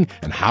 pricing,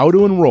 and how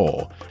to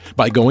enroll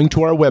by going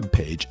to our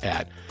webpage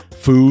at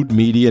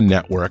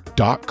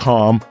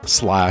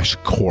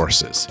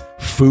foodmedianetwork.com/courses.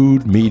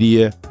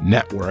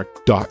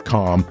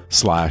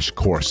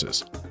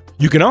 foodmedianetwork.com/courses.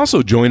 You can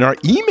also join our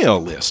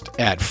email list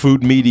at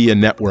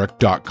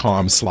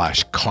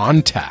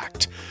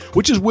foodmedianetwork.com/contact,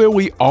 which is where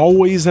we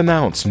always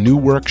announce new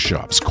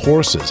workshops,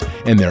 courses,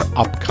 and their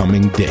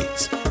upcoming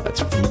dates.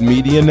 That's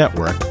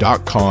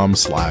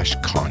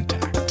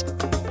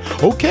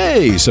foodmedianetwork.com/contact.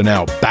 Okay, so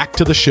now back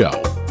to the show.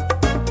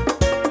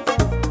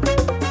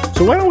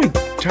 So why don't we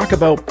talk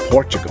about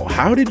Portugal?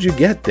 How did you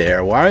get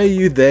there? Why are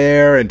you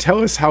there? And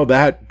tell us how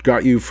that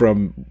got you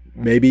from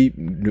maybe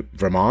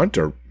Vermont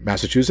or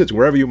Massachusetts,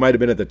 wherever you might have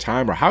been at the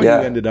time, or how you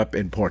ended up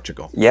in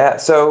Portugal. Yeah.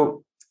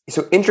 So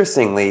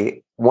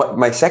interestingly,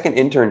 my second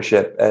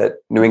internship at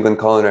New England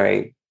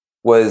Culinary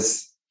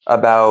was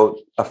about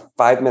a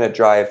 5-minute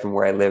drive from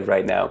where I live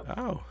right now.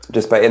 Oh.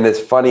 Just in this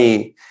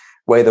funny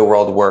way the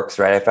world works,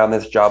 right? I found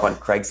this job on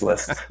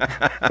Craigslist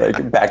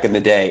back in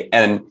the day.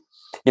 And,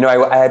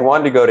 I had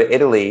wanted to go to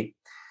Italy,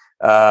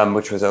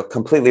 which was a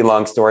completely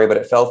long story, but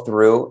it fell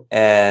through.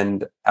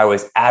 And I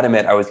was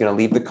adamant I was going to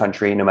leave the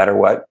country no matter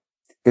what,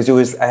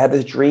 because I had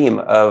this dream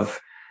of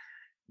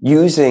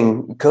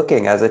using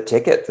cooking as a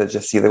ticket to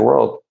just see the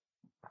world.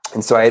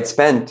 And so I had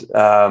spent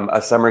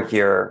a summer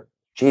here,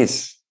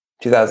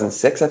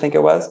 2006, I think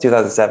it was,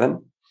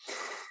 2007.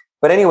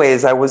 But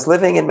anyways, I was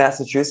living in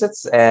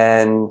Massachusetts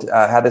and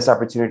had this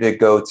opportunity to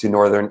go to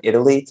northern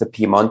Italy, to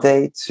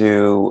Piemonte,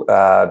 to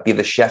be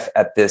the chef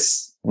at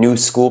this new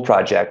school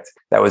project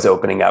that was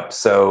opening up.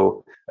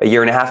 So a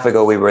year and a half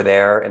ago, we were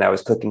there and I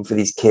was cooking for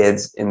these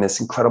kids in this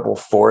incredible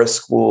forest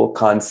school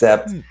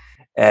concept.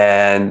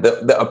 And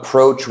the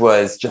approach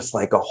was just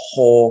like a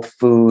whole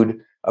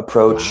food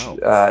approach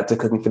to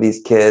cooking for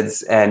these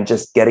kids and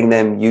just getting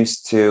them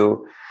used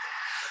to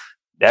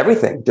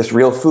everything, just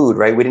real food,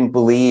 right? We didn't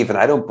believe, and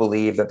I don't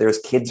believe, that there's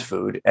kids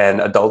food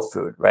and adult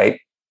food, right?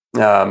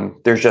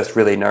 There's just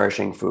really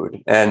nourishing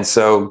food. And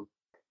so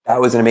that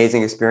was an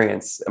amazing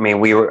experience. I mean,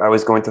 I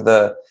was going to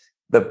the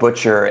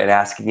butcher and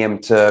asking him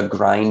to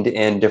grind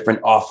in different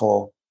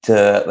offal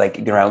to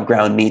like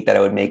ground meat that I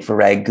would make for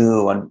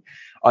ragu.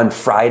 On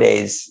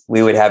Fridays,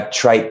 we would have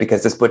tripe,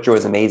 because this butcher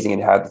was amazing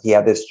and he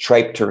had this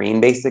tripe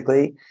terrine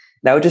basically.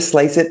 And I would just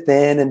slice it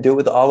thin and do it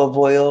with olive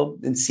oil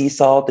and sea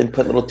salt and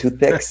put little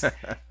toothpicks.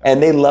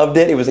 And they loved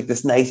it. It was like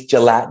this nice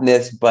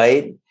gelatinous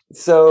bite.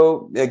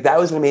 So that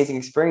was an amazing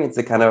experience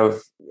to kind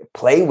of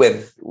play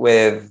with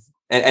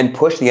and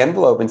push the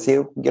envelope and see,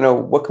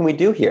 what can we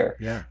do here?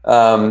 Yeah.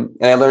 And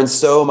I learned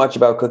so much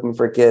about cooking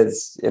for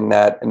kids in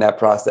that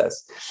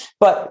process.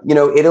 But,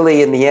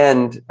 Italy in the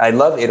end, I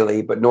love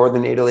Italy, but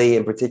northern Italy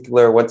in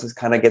particular, once it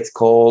kind of gets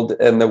cold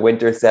and the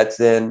winter sets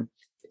in,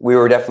 we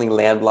were definitely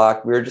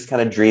landlocked. We were just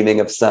kind of dreaming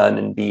of sun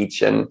and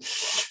beach. And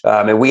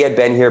we had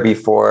been here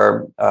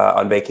before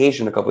on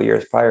vacation a couple of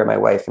years prior, my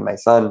wife and my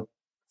son.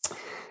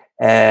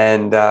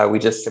 And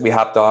we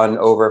hopped on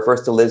over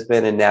first to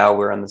Lisbon, and now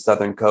we're on the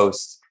southern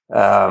coast,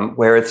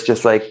 where it's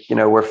just like,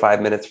 we're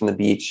 5 minutes from the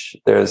beach.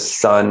 There's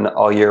sun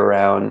all year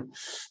round.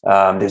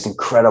 There's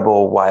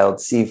incredible wild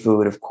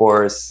seafood, of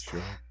course,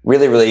 sure.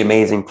 Really, really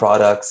amazing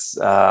products.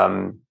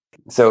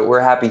 So we're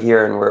happy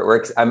here, and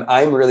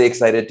I'm really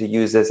excited to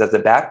use this as a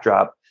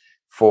backdrop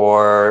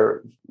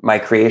for my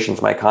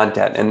creations, my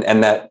content,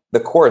 and that the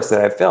course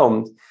that I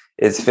filmed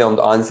is filmed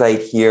on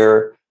site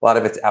here. A lot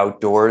of it's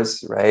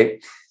outdoors, right?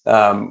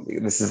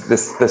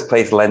 This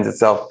place lends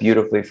itself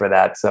beautifully for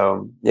that.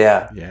 So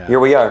yeah. Here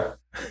we are.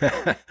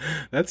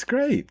 That's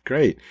great.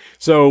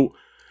 So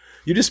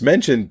you just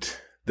mentioned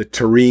the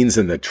terrines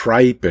and the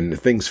tripe and the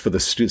things for the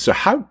students. So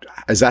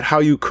is that how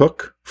you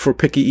cook for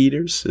picky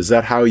eaters? Is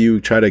that how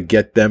you try to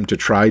get them to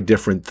try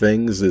different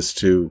things, is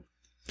to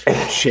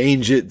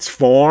change its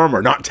form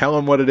or not tell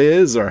them what it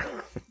is? Or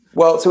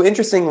well, so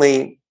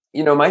interestingly,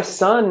 my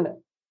son,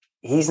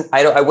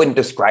 I wouldn't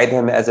describe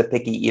him as a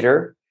picky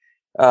eater.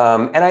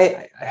 And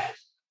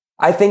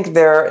I think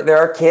there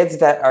are kids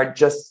that are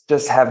just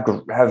have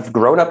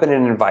grown up in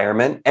an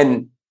environment,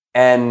 and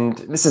And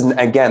this is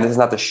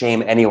not to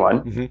shame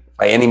anyone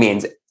by any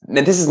means. And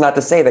this is not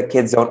to say that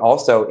kids don't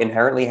also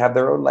inherently have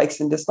their own likes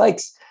and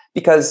dislikes,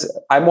 because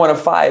I'm one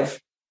of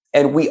 5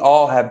 and we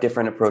all have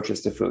different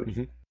approaches to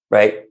food,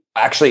 right?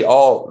 Actually,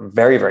 all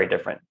very, very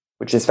different,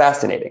 which is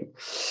fascinating.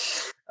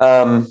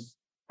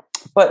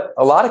 But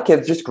a lot of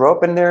kids just grow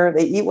up and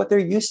they eat what they're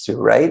used to,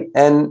 right?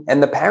 And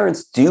the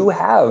parents do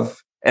have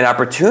an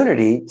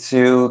opportunity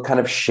to kind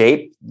of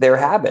shape their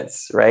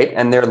habits, right?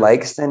 And their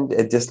likes and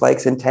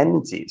dislikes and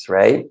tendencies,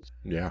 right?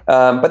 Yeah.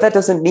 But that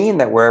doesn't mean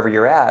that wherever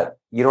you're at,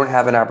 you don't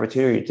have an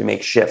opportunity to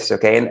make shifts,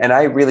 okay? And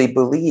I really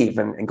believe,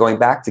 and going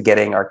back to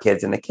getting our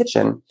kids in the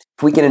kitchen,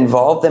 if we can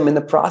involve them in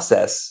the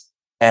process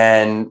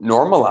and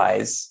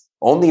normalize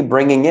only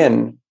bringing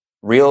in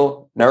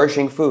real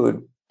nourishing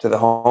food to the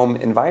home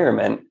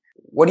environment,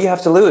 what do you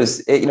have to lose?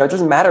 It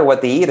doesn't matter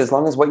what they eat as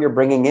long as what you're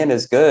bringing in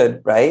is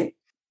good, right?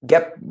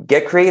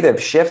 Get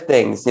creative, shift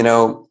things.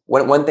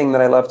 One thing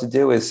that I love to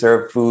do is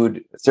serve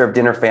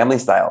dinner family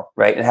style,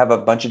 right? And have a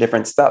bunch of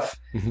different stuff.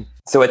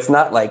 So it's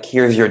not like,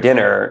 here's your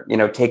dinner,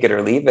 take it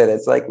or leave it.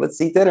 It's like, let's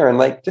eat dinner and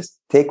like, just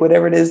take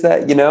whatever it is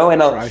that,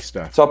 and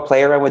I'll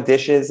play around with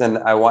dishes, and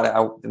I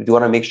do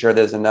want to make sure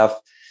there's enough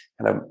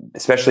kind of,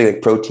 especially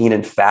like protein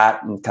and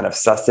fat and kind of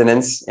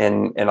sustenance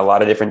in a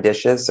lot of different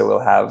dishes. So we'll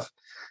have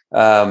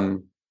a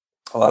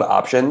lot of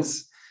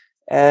options,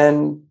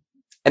 and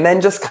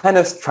then just kind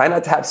of try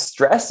not to have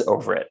stress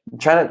over it.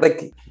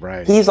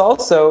 Right. He's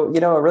also,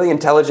 a really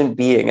intelligent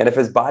being. And if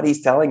his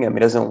body's telling him he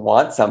doesn't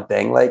want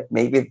something, like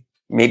maybe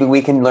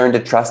we can learn to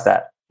trust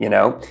that,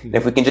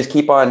 if we can just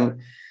keep on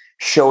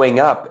showing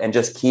up and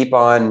just keep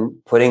on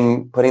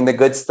putting the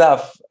good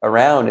stuff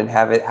around and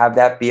have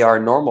that be our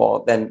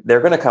normal, then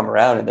they're going to come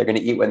around and they're going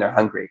to eat when they're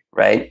hungry.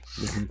 Right.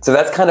 So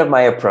that's kind of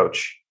my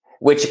approach,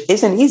 which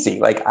isn't easy.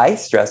 Like, I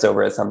stress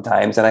over it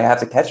sometimes and I have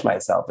to catch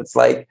myself. It's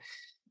like,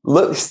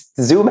 look,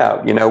 zoom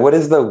out, what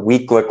does the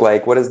week look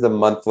like? What does the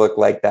month look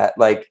like?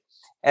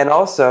 And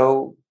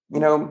also,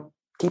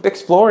 keep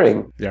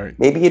exploring. Yeah.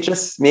 Maybe you're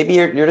just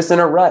in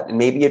a rut, and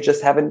maybe you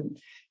just haven't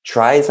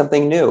tried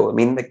something new. I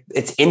mean,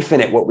 it's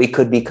infinite what we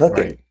could be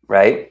cooking.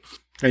 Right.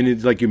 And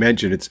it's like you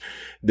mentioned, it's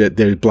that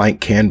they're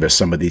blank canvas.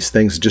 Some of these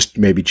things just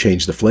maybe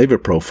change the flavor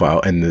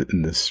profile, and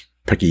this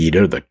picky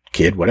eater, the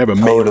kid, whatever,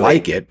 may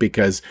like it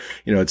because,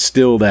 it's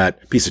still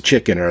that piece of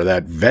chicken or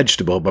that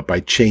vegetable, but by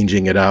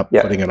changing it up,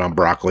 putting it on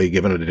broccoli,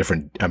 giving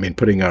it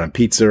putting it on a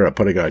pizza or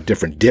putting a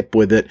different dip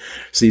with it,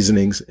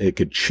 seasonings, it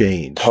could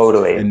change.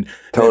 Totally. And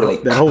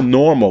the whole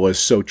normal is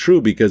so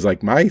true, because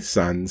like my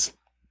sons,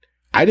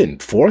 I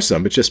didn't force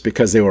them. It's just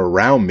because they were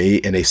around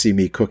me and they see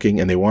me cooking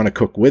and they want to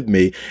cook with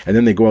me. And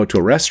then they go out to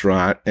a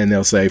restaurant and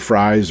they'll say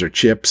fries or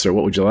chips or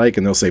what would you like?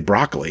 And they'll say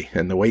broccoli.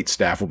 And the wait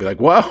staff will be like,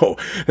 whoa,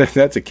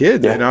 that's a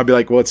kid. Yeah. And I'll be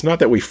like, well, it's not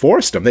that we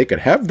forced them. They could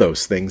have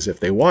those things if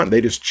they want. They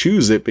just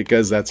choose it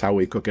because that's how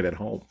we cook it at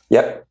home.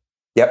 Yep.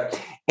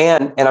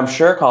 And I'm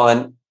sure,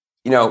 Colin,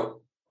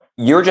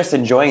 you're just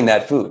enjoying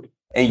that food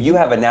and you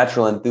have a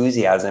natural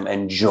enthusiasm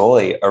and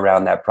joy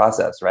around that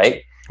process,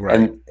 right?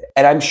 Right.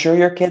 And I'm sure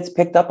your kids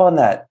picked up on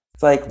that.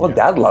 It's like, well,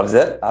 Dad loves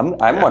it.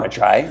 I want to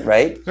try,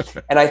 right?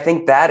 And I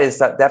think that is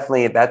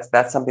definitely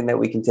that's something that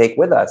we can take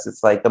with us.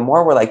 It's like the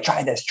more we're like,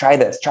 try this.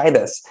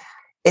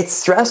 It's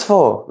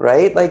stressful,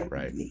 right? Like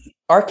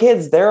our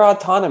kids, they're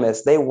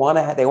autonomous. They want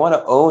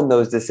to own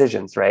those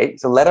decisions, right?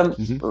 So let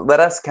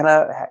us kind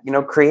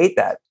of create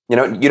that. We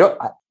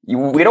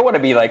don't want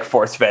to be like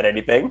force fed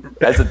anything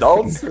as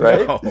adults,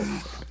 right? No.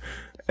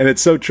 And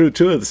it's so true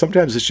too.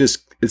 Sometimes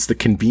it's the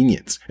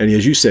convenience. And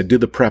as you said, do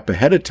the prep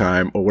ahead of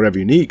time or whatever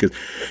you need, because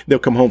they'll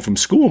come home from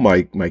school.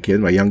 My kid,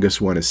 my youngest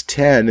one is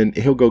 10, and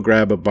he'll go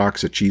grab a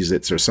box of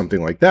Cheez-Its or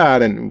something like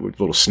that, and a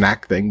little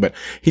snack thing, but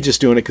he's just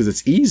doing it because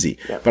it's easy.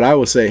 Yeah. But I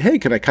will say, hey,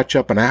 can I cut you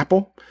up an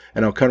apple?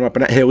 And I'll cut him up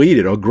and he'll eat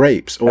it, or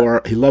grapes,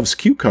 or he loves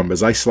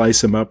cucumbers. I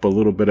slice him up, a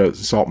little bit of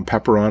salt and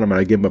pepper on him,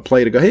 and I give him a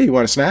plate. I go, hey, you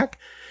want a snack?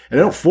 And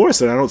I don't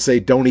force it. I don't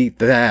say, don't eat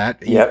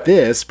that, eat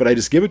this, but I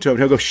just give it to him.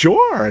 He'll go,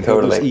 sure. And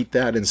he'll just eat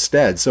that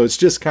instead. So it's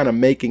just kind of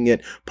making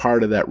it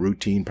part of that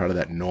routine, part of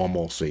that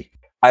normalcy.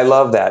 I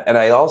love that. And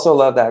I also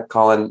love that,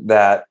 Colin,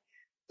 that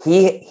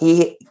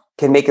he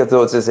can make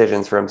those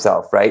decisions for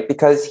himself, right?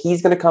 Because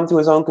he's going to come to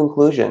his own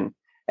conclusion.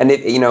 And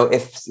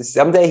if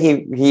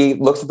someday he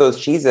looks at those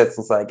Cheez-Its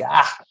and it's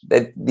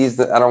like, these,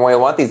 I don't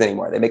really want these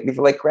anymore. They make me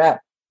feel like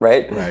crap.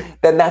 Right.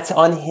 Then that's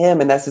on him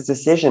and that's his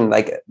decision.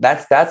 Like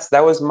that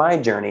was my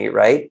journey.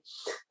 Right.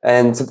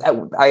 And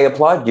so I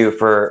applaud you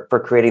for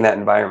creating that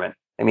environment.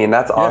 I mean,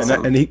 that's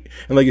awesome. And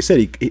like you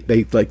said,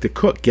 they like to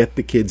cook, get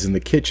the kids in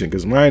the kitchen.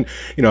 Because mine,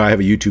 I have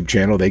a YouTube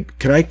channel.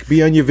 Can I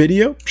be on your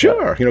video?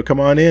 Sure. Come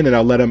on in, and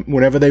I'll let them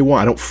whenever they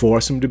want. I don't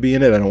force them to be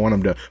in it. I don't want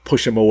them to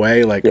push them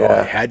away. Like, oh,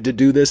 I had to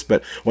do this.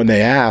 But when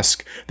they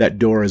ask, that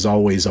door is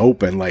always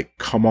open. Like,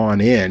 come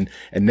on in.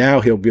 And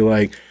now he'll be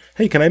like,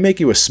 hey, can I make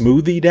you a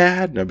smoothie,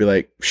 Dad? And I'll be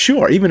like,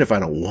 sure, even if I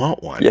don't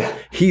want one. Yeah.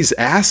 He's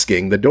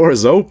asking, the door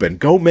is open,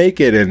 go make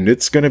it, and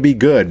it's going to be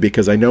good,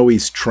 because I know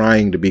he's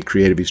trying to be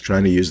creative. He's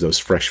trying to use those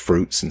fresh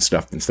fruits and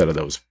stuff instead of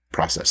those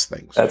processed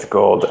things. That's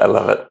gold. I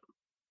love it.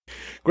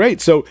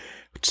 Great. So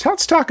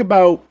let's talk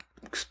about,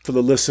 for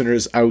the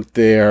listeners out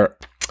there,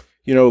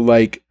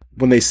 like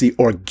when they see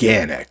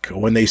organic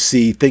or when they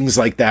see things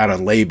like that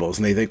on labels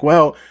and they think,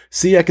 well,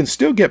 see, I can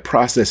still get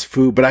processed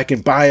food, but I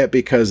can buy it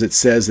because it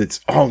says it's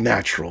all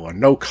natural or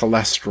no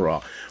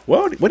cholesterol.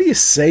 Well, what do you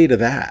say to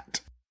that?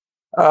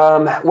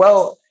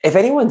 Well, if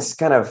anyone's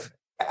kind of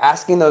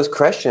asking those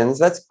questions,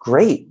 that's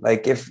great.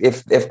 Like if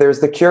there's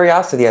the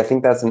curiosity, I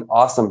think that's an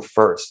awesome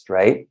first,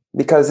 right?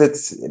 Because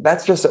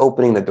that's just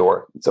opening the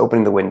door. It's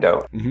opening the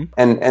window. Mm-hmm.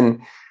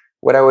 And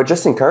what I would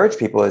just encourage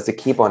people is to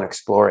keep on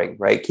exploring,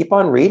 right? Keep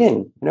on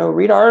reading,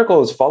 read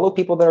articles, follow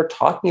people that are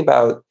talking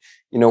about,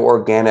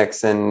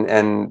 organics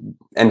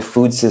and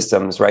food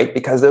systems, right?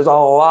 Because there's a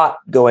lot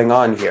going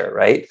on here,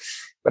 right?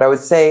 But I would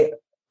say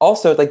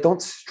also, like,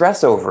 don't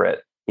stress over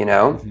it,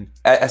 Mm-hmm.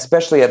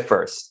 especially at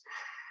first.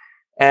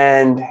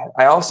 And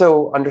I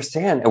also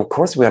understand, of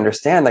course, we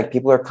understand, like,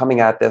 people are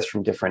coming at this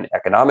from different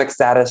economic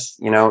status,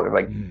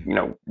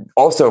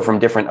 also from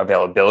different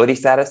availability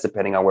status,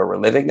 depending on where we're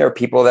living. There are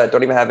people that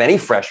don't even have any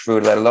fresh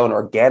food, let alone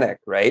organic,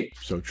 right?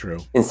 So true.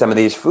 In some of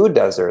these food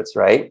deserts,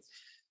 right?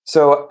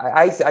 So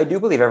I do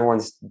believe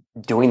everyone's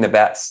doing the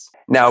best.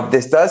 Now,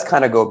 this does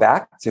kind of go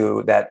back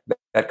to that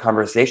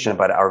conversation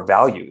about our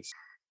values.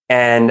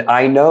 And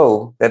I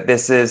know that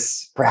this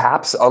is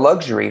perhaps a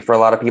luxury for a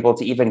lot of people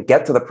to even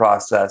get to the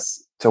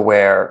process to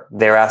where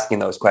they're asking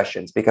those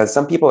questions, because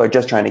some people are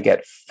just trying to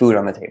get food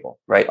on the table,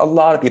 right? A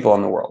lot of people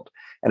in the world.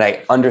 And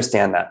I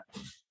understand that.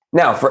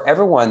 Now, for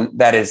everyone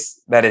that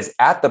is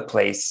at the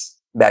place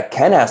that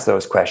can ask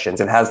those questions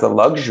and has the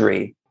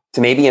luxury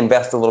to maybe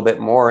invest a little bit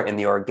more in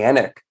the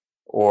organic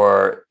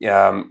or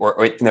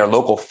in their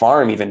local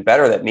farm, even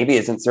better, that maybe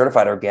isn't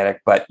certified organic,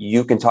 but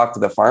you can talk to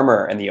the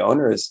farmer and the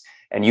owners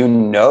and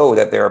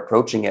that they're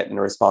approaching it in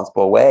a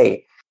responsible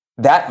way,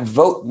 that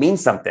vote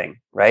means something,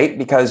 right?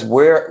 Because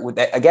we're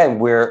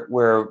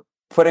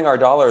putting our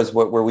dollars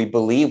where we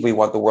believe we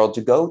want the world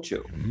to go to.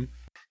 Mm-hmm.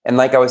 And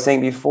like I was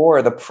saying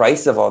before, the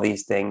price of all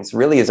these things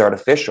really is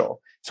artificial.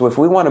 So if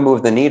we want to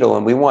move the needle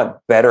and we want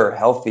better,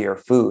 healthier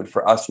food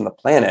for us and the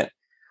planet,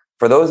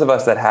 for those of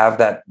us that have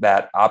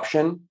that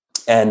option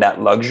and that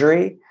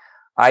luxury,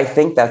 I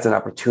think that's an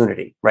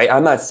opportunity, right?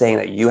 I'm not saying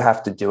that you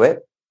have to do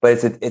it,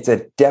 but it's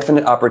a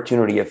definite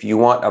opportunity if you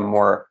want a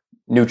more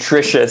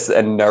nutritious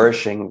and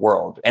nourishing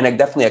world, and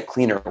definitely a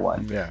cleaner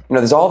one. Yeah.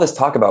 There's all this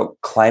talk about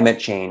climate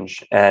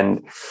change,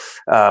 and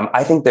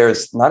I think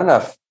there's not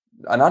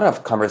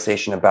enough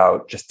conversation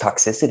about just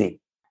toxicity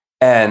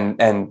and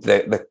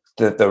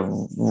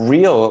the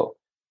real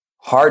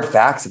hard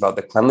facts about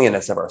the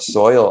cleanliness of our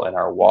soil and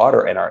our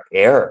water and our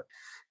air.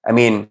 I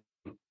mean,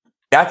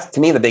 that's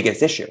to me the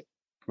biggest issue,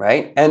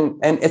 right? And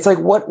it's like,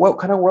 what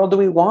kind of world do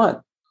we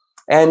want?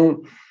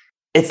 And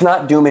it's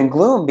not doom and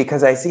gloom,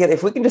 because I see it.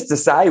 If we can just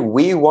decide if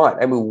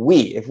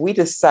we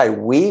decide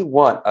we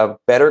want a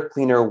better,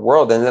 cleaner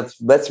world, then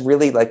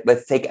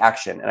let's take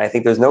action. And I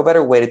think there's no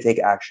better way to take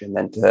action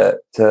than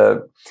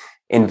to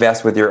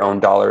invest with your own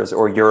dollars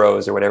or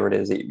euros or whatever it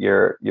is,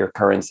 your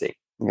currency.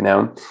 I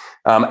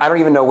don't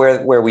even know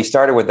where we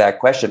started with that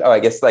question. Oh,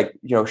 I guess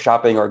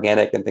shopping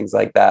organic and things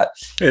like that.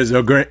 Is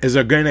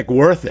organic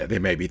worth it? They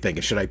may be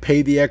thinking, should I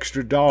pay the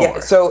extra $1?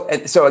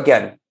 Yeah. So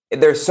again,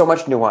 there's so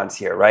much nuance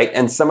here, right?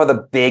 And some of the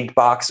big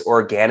box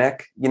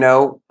organic,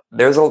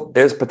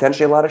 there's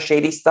potentially a lot of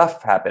shady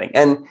stuff happening.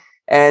 And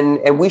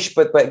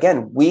but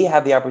again, we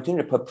have the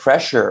opportunity to put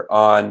pressure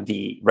on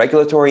the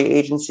regulatory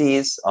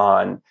agencies,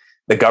 on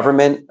the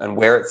government, and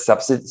where it's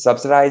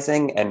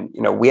subsidizing. And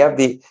we have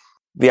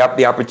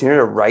the opportunity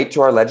to write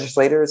to our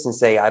legislators and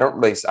say, I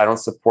don't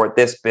support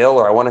this bill,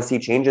 or I want to see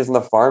changes in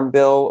the farm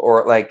bill,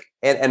 or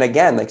and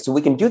again, so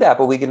we can do that,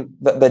 but we can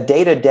the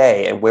day to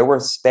day and where we're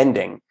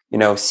spending.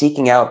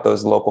 Seeking out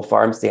those local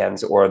farm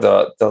stands, or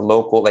the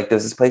local,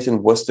 there's this place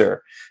in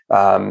Worcester,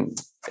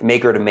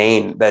 Maker to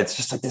Maine, that's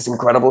just like this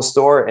incredible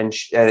store. And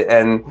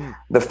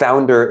the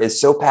founder is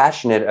so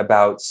passionate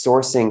about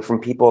sourcing from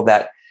people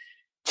that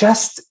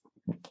just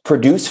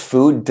produce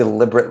food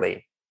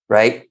deliberately,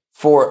 right?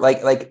 For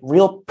like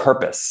real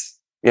purpose,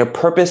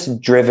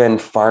 purpose-driven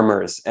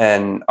farmers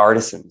and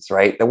artisans,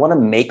 right? They want to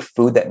make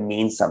food that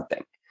means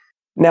something.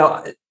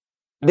 Now,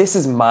 this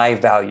is my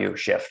value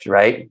shift,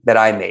 right? That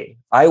I made.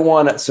 I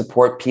want to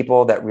support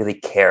people that really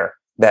care,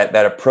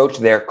 that approach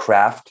their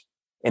craft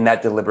in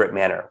that deliberate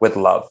manner with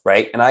love,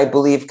 right? And I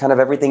believe kind of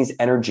everything's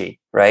energy,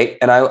 right?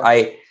 And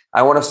I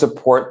want to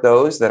support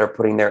those that are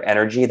putting their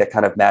energy that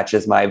kind of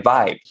matches my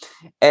vibe.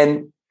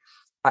 And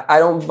I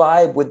don't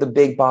vibe with the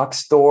big box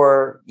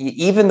store,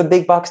 even the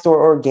big box store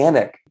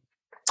organic.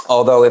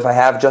 Although if I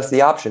have just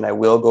the option, I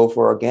will go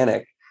for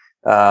organic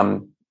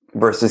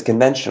versus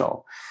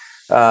conventional.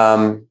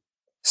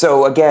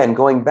 So again,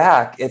 going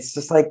back, it's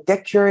just like,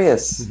 get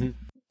curious,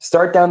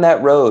 start down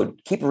that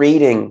road, keep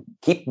reading,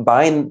 keep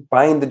buying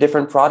the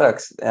different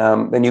products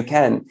than you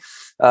can.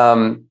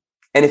 And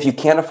if you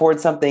can't afford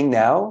something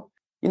now,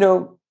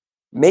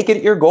 make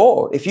it your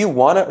goal. If you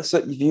want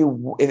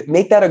to,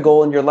 make that a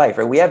goal in your life,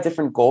 right? We have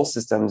different goal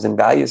systems and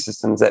value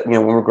systems that,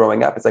 when we're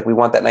growing up, it's like, we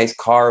want that nice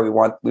car. We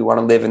want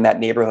to live in that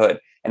neighborhood.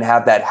 and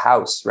have that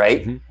house,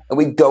 right? Mm-hmm. And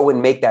we go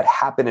and make that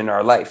happen in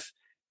our life.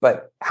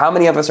 But how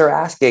many of us are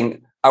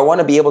asking, I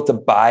want to be able to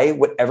buy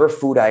whatever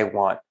food I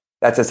want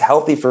that's as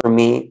healthy for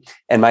me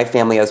and my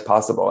family as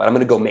possible. And I'm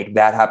going to go make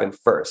that happen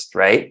first,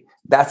 right?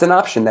 That's an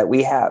option that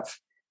we have.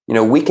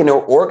 We can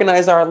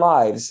organize our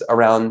lives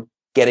around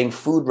getting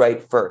food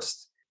right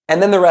first,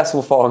 and then the rest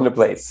will fall into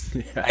place.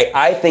 Yeah.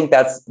 I think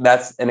that's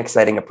an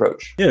exciting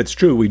approach. Yeah, it's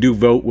true. We do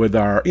vote with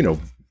our,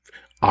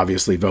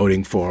 obviously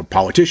voting for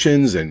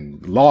politicians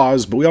and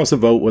laws, but we also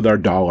vote with our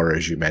dollar,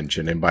 as you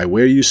mentioned. And by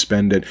where you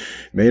spend it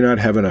may not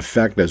have an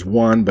effect as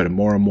one, but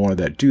more and more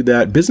that do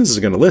that. Businesses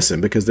are going to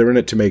listen because they're in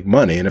it to make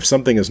money. And if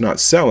something is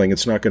not selling,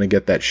 it's not going to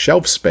get that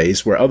shelf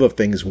space where other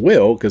things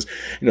will, because,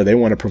 they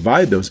want to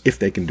provide those if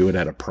they can do it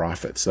at a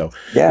profit. So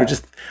we're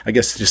just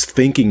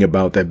thinking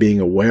about that, being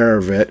aware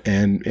of it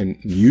and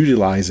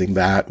utilizing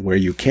that where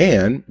you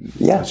can.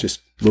 Yeah. It's just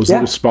those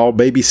little small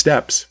baby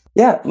steps.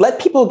 Yeah, let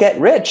people get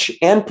rich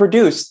and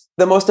produce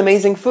the most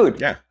amazing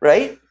food. Yeah.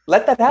 Right?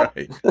 Let that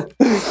happen.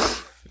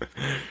 Right.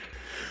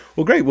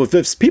 Well, great. Well, if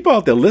there's people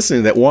out there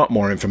listening that want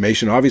more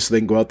information, obviously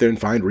they can go out there and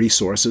find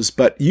resources,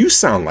 but you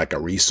sound like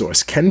a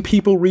resource. Can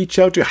people reach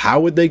out to you?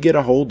 How would they get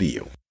a hold of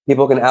you?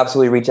 People can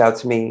absolutely reach out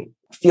to me.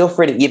 Feel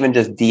free to even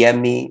just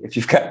DM me if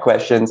you've got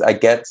questions. I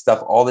get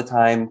stuff all the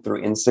time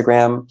through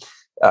Instagram.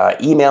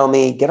 Email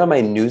me, get on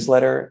my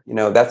newsletter.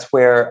 That's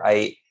where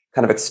I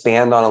kind of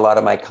expand on a lot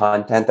of my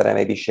content that I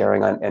may be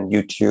sharing on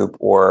YouTube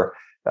or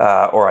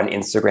on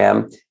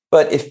Instagram.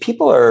 But if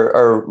people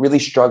are really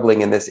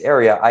struggling in this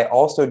area, I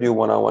also do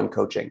one-on-one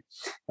coaching.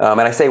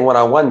 And I say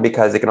one-on-one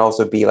because it can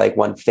also be like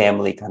one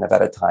family kind of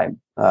at a time,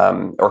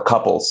 or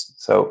couples.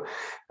 So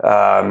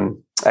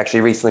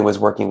actually recently was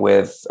working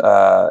with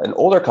an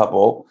older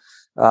couple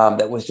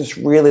that was just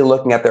really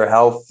looking at their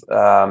health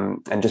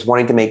and just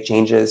wanting to make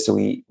changes. So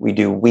we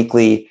do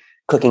weekly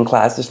cooking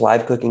classes,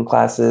 live cooking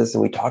classes,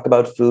 and we talk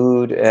about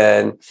food.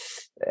 And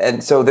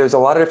so there's a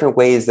lot of different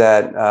ways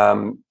that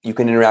you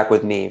can interact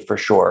with me for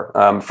sure,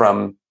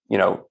 from,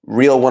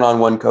 real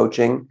one-on-one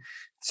coaching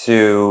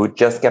to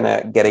just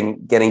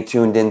getting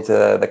tuned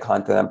into the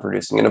content I'm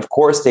producing. And of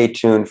course, stay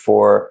tuned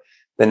for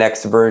the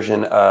next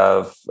version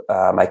of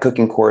my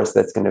cooking course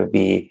that's going to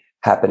be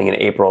happening in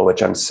April,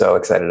 which I'm so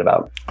excited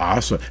about.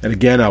 Awesome. And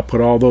again, I'll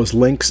put all those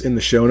links in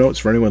the show notes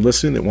for anyone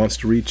listening that wants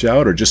to reach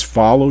out or just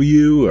follow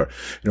you or,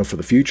 for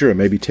the future, and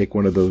maybe take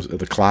one of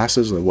the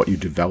classes or what you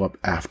develop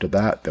after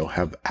that. They'll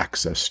have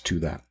access to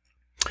that.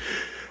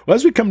 Well,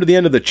 as we come to the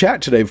end of the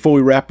chat today, before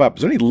we wrap up,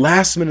 is there any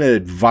last minute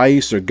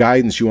advice or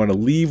guidance you want to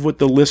leave with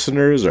the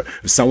listeners, or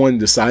if someone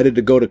decided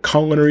to go to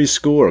culinary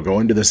school or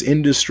go into this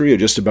industry or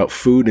just about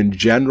food in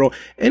general,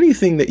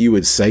 anything that you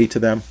would say to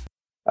them?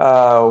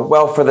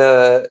 Well, for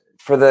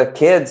the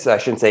kids, I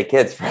shouldn't say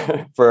kids,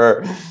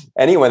 for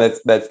anyone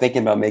that's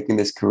thinking about making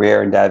this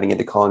career and diving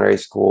into culinary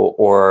school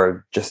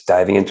or just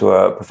diving into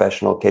a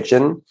professional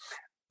kitchen,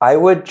 I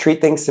would treat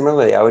things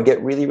similarly. I would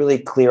get really, really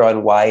clear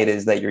on why it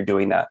is that you're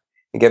doing that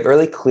and get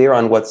really clear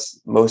on what's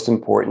most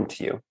important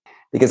to you,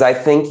 because I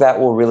think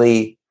that'll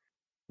really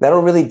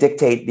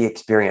dictate the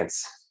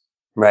experience,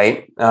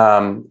 right?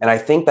 And I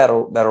think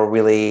that'll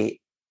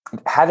really,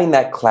 having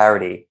that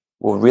clarity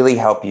will really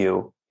help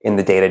you in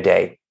the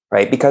day-to-day,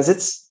 right? Because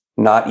it's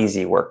not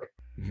easy work.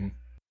 Mm-hmm.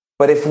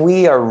 But if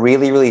we are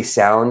really, really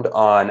sound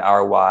on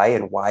our why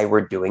and why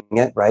we're doing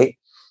it, right?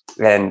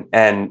 And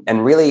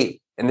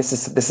really, and this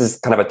is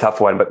kind of a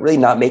tough one, but really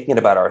not making it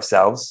about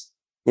ourselves,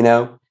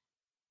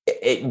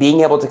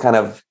 being able to kind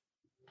of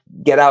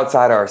get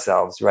outside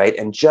ourselves, right?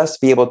 And just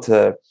be able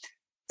to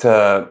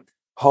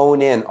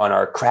hone in on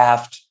our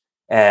craft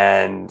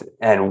and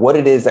what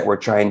it is that we're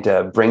trying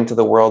to bring to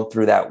the world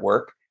through that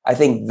work. I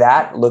think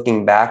that,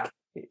 looking back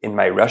in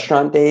my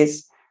restaurant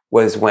days,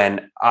 was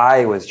when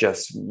I was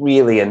just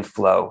really in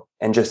flow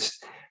and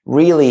just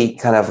really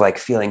kind of like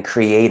feeling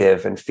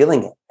creative and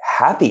feeling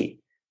happy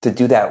to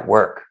do that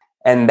work.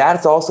 And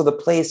that's also the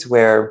place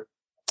where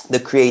the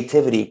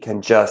creativity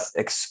can just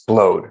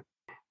explode,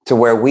 to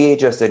where we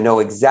just know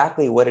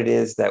exactly what it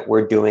is that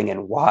we're doing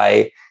and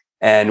why.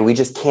 And we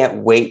just can't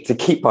wait to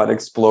keep on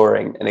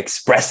exploring and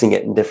expressing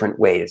it in different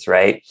ways,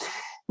 right?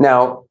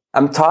 Now,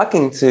 I'm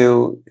talking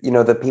to,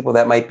 the people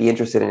that might be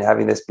interested in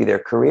having this be their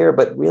career,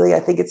 but really I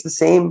think it's the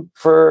same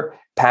for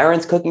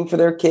parents cooking for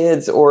their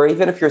kids, or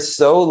even if you're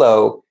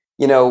solo,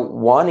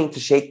 wanting to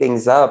shake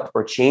things up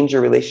or change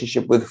your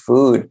relationship with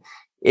food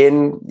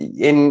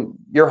in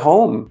your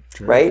home,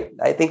 sure. Right?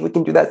 I think we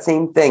can do that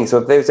same thing. So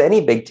if there's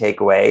any big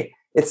takeaway,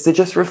 it's to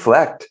just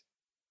reflect,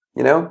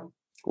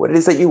 what it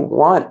is that you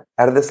want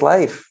out of this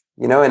life,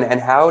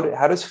 and how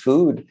does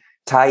food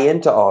tie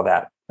into all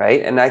that,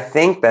 right? And I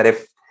think that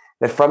if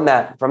from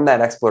that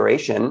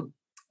exploration,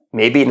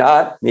 maybe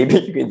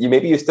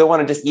you still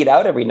want to just eat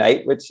out every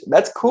night, which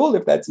that's cool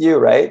if that's you,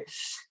 right?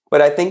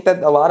 But I think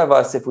that a lot of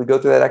us, if we go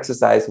through that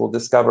exercise, will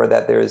discover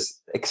that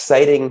there's an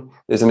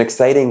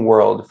exciting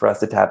world for us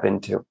to tap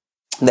into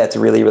that's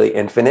really, really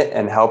infinite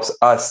and helps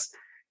us,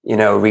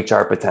 reach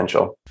our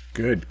potential.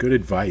 Good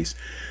advice.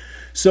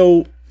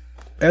 So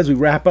as we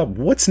wrap up,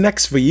 what's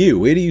next for you?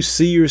 Where do you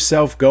see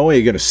yourself going? Are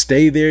you going to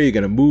stay there? Are you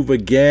going to move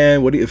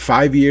again?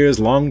 5 years,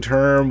 long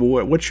term?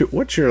 What's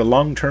your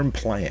long-term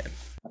plan?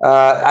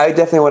 I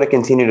definitely want to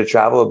continue to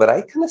travel, but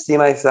I kind of see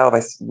myself,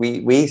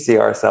 we see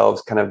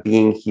ourselves kind of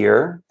being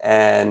here.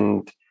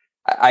 And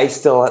I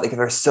still, like,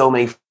 there's so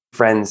many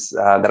friends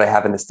that I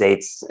have in the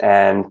States,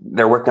 and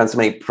they're working on so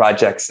many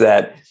projects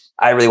that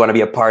I really want to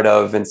be a part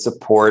of and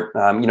support.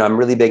 I'm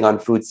really big on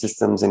food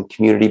systems and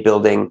community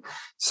building.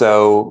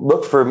 So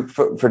look for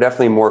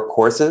definitely more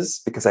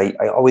courses, because I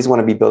always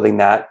want to be building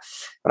that.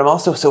 But I'm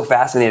also so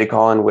fascinated,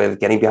 Colin, with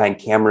getting behind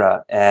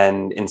camera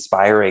and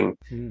inspiring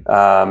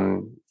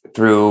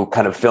through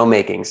kind of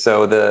filmmaking.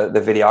 So the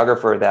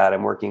videographer that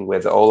I'm working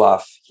with,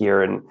 Olaf,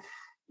 here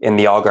in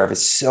the Algarve,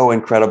 is so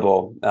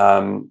incredible.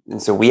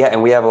 And so we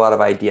have a lot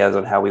of ideas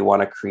on how we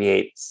want to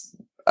create.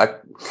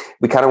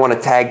 We kind of want to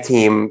tag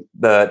team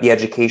the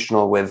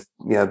educational with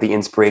the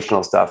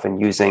inspirational stuff, and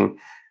using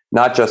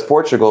not just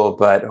Portugal,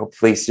 but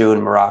hopefully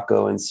soon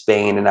Morocco and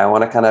Spain. And I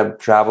want to kind of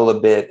travel a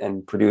bit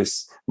and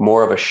produce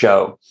more of a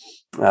show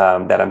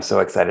that I'm so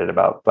excited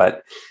about.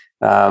 But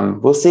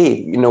we'll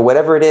see.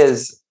 Whatever it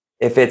is,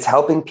 if it's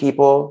helping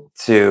people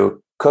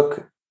to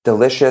cook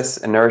delicious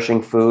and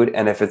nourishing food,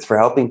 and if it's for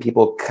helping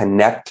people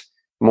connect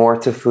more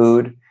to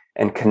food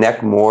and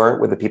connect more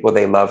with the people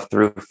they love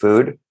through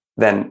food,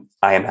 then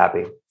I am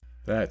happy.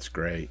 That's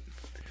great.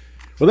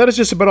 Well, that is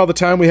just about all the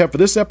time we have for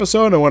this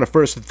episode. I want to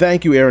first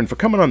thank you, Aaron, for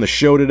coming on the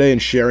show today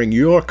and sharing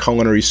your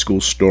culinary school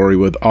story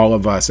with all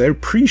of us. I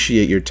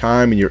appreciate your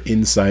time and your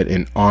insight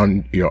and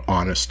on your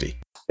honesty.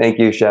 Thank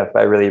you, Chef.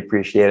 I really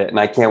appreciate it. And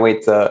I can't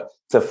wait to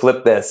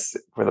flip this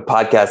for the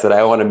podcast that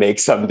I want to make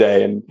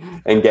someday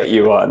and get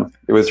you on.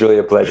 It was really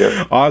a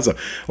pleasure. Awesome.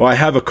 Well, I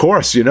have a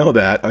course,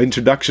 that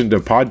Introduction to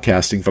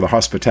Podcasting for the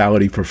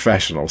Hospitality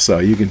Professional. So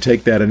you can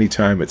take that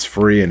anytime. It's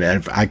free. And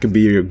if I can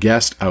be your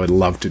guest, I would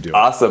love to do it.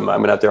 Awesome.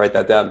 I'm going to have to write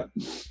that down.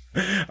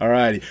 All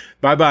righty.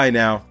 Bye-bye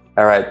now.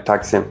 All right.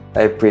 Talk soon.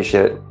 I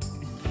appreciate it.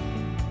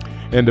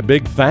 And a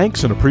big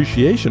thanks and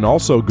appreciation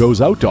also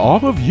goes out to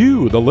all of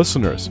you, the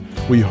listeners.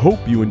 We hope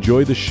you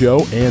enjoy the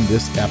show and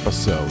this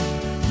episode.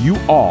 You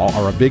all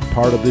are a big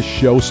part of this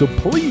show, so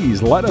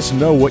please let us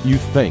know what you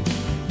think.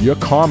 Your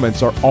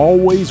comments are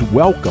always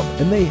welcome,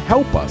 and they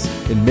help us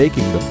in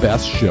making the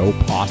best show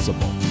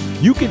possible.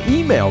 You can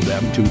email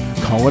them to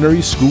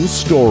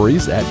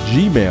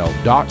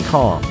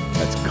culinaryschoolstories@gmail.com.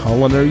 That's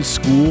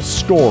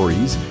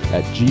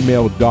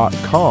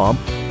culinaryschoolstories@gmail.com,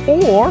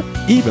 or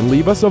even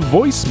leave us a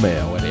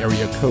voicemail at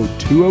area code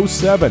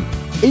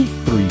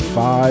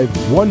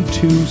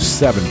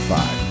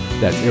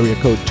 207-835-1275. That's area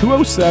code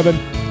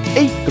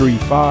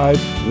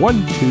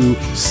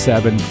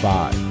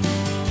 207-835-1275.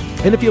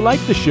 And if you like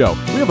the show,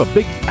 we have a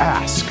big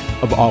ask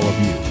of all of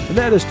you, and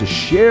that is to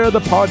share the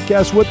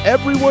podcast with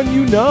everyone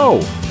you know,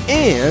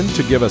 and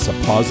to give us a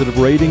positive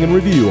rating and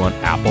review on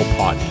Apple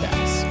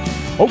Podcasts.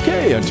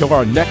 Okay, until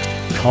our next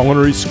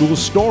Culinary School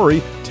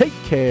Story, take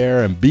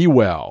care and be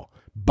well.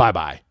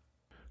 Bye-bye.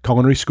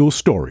 Culinary School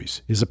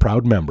Stories is a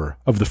proud member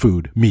of the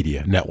Food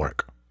Media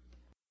Network.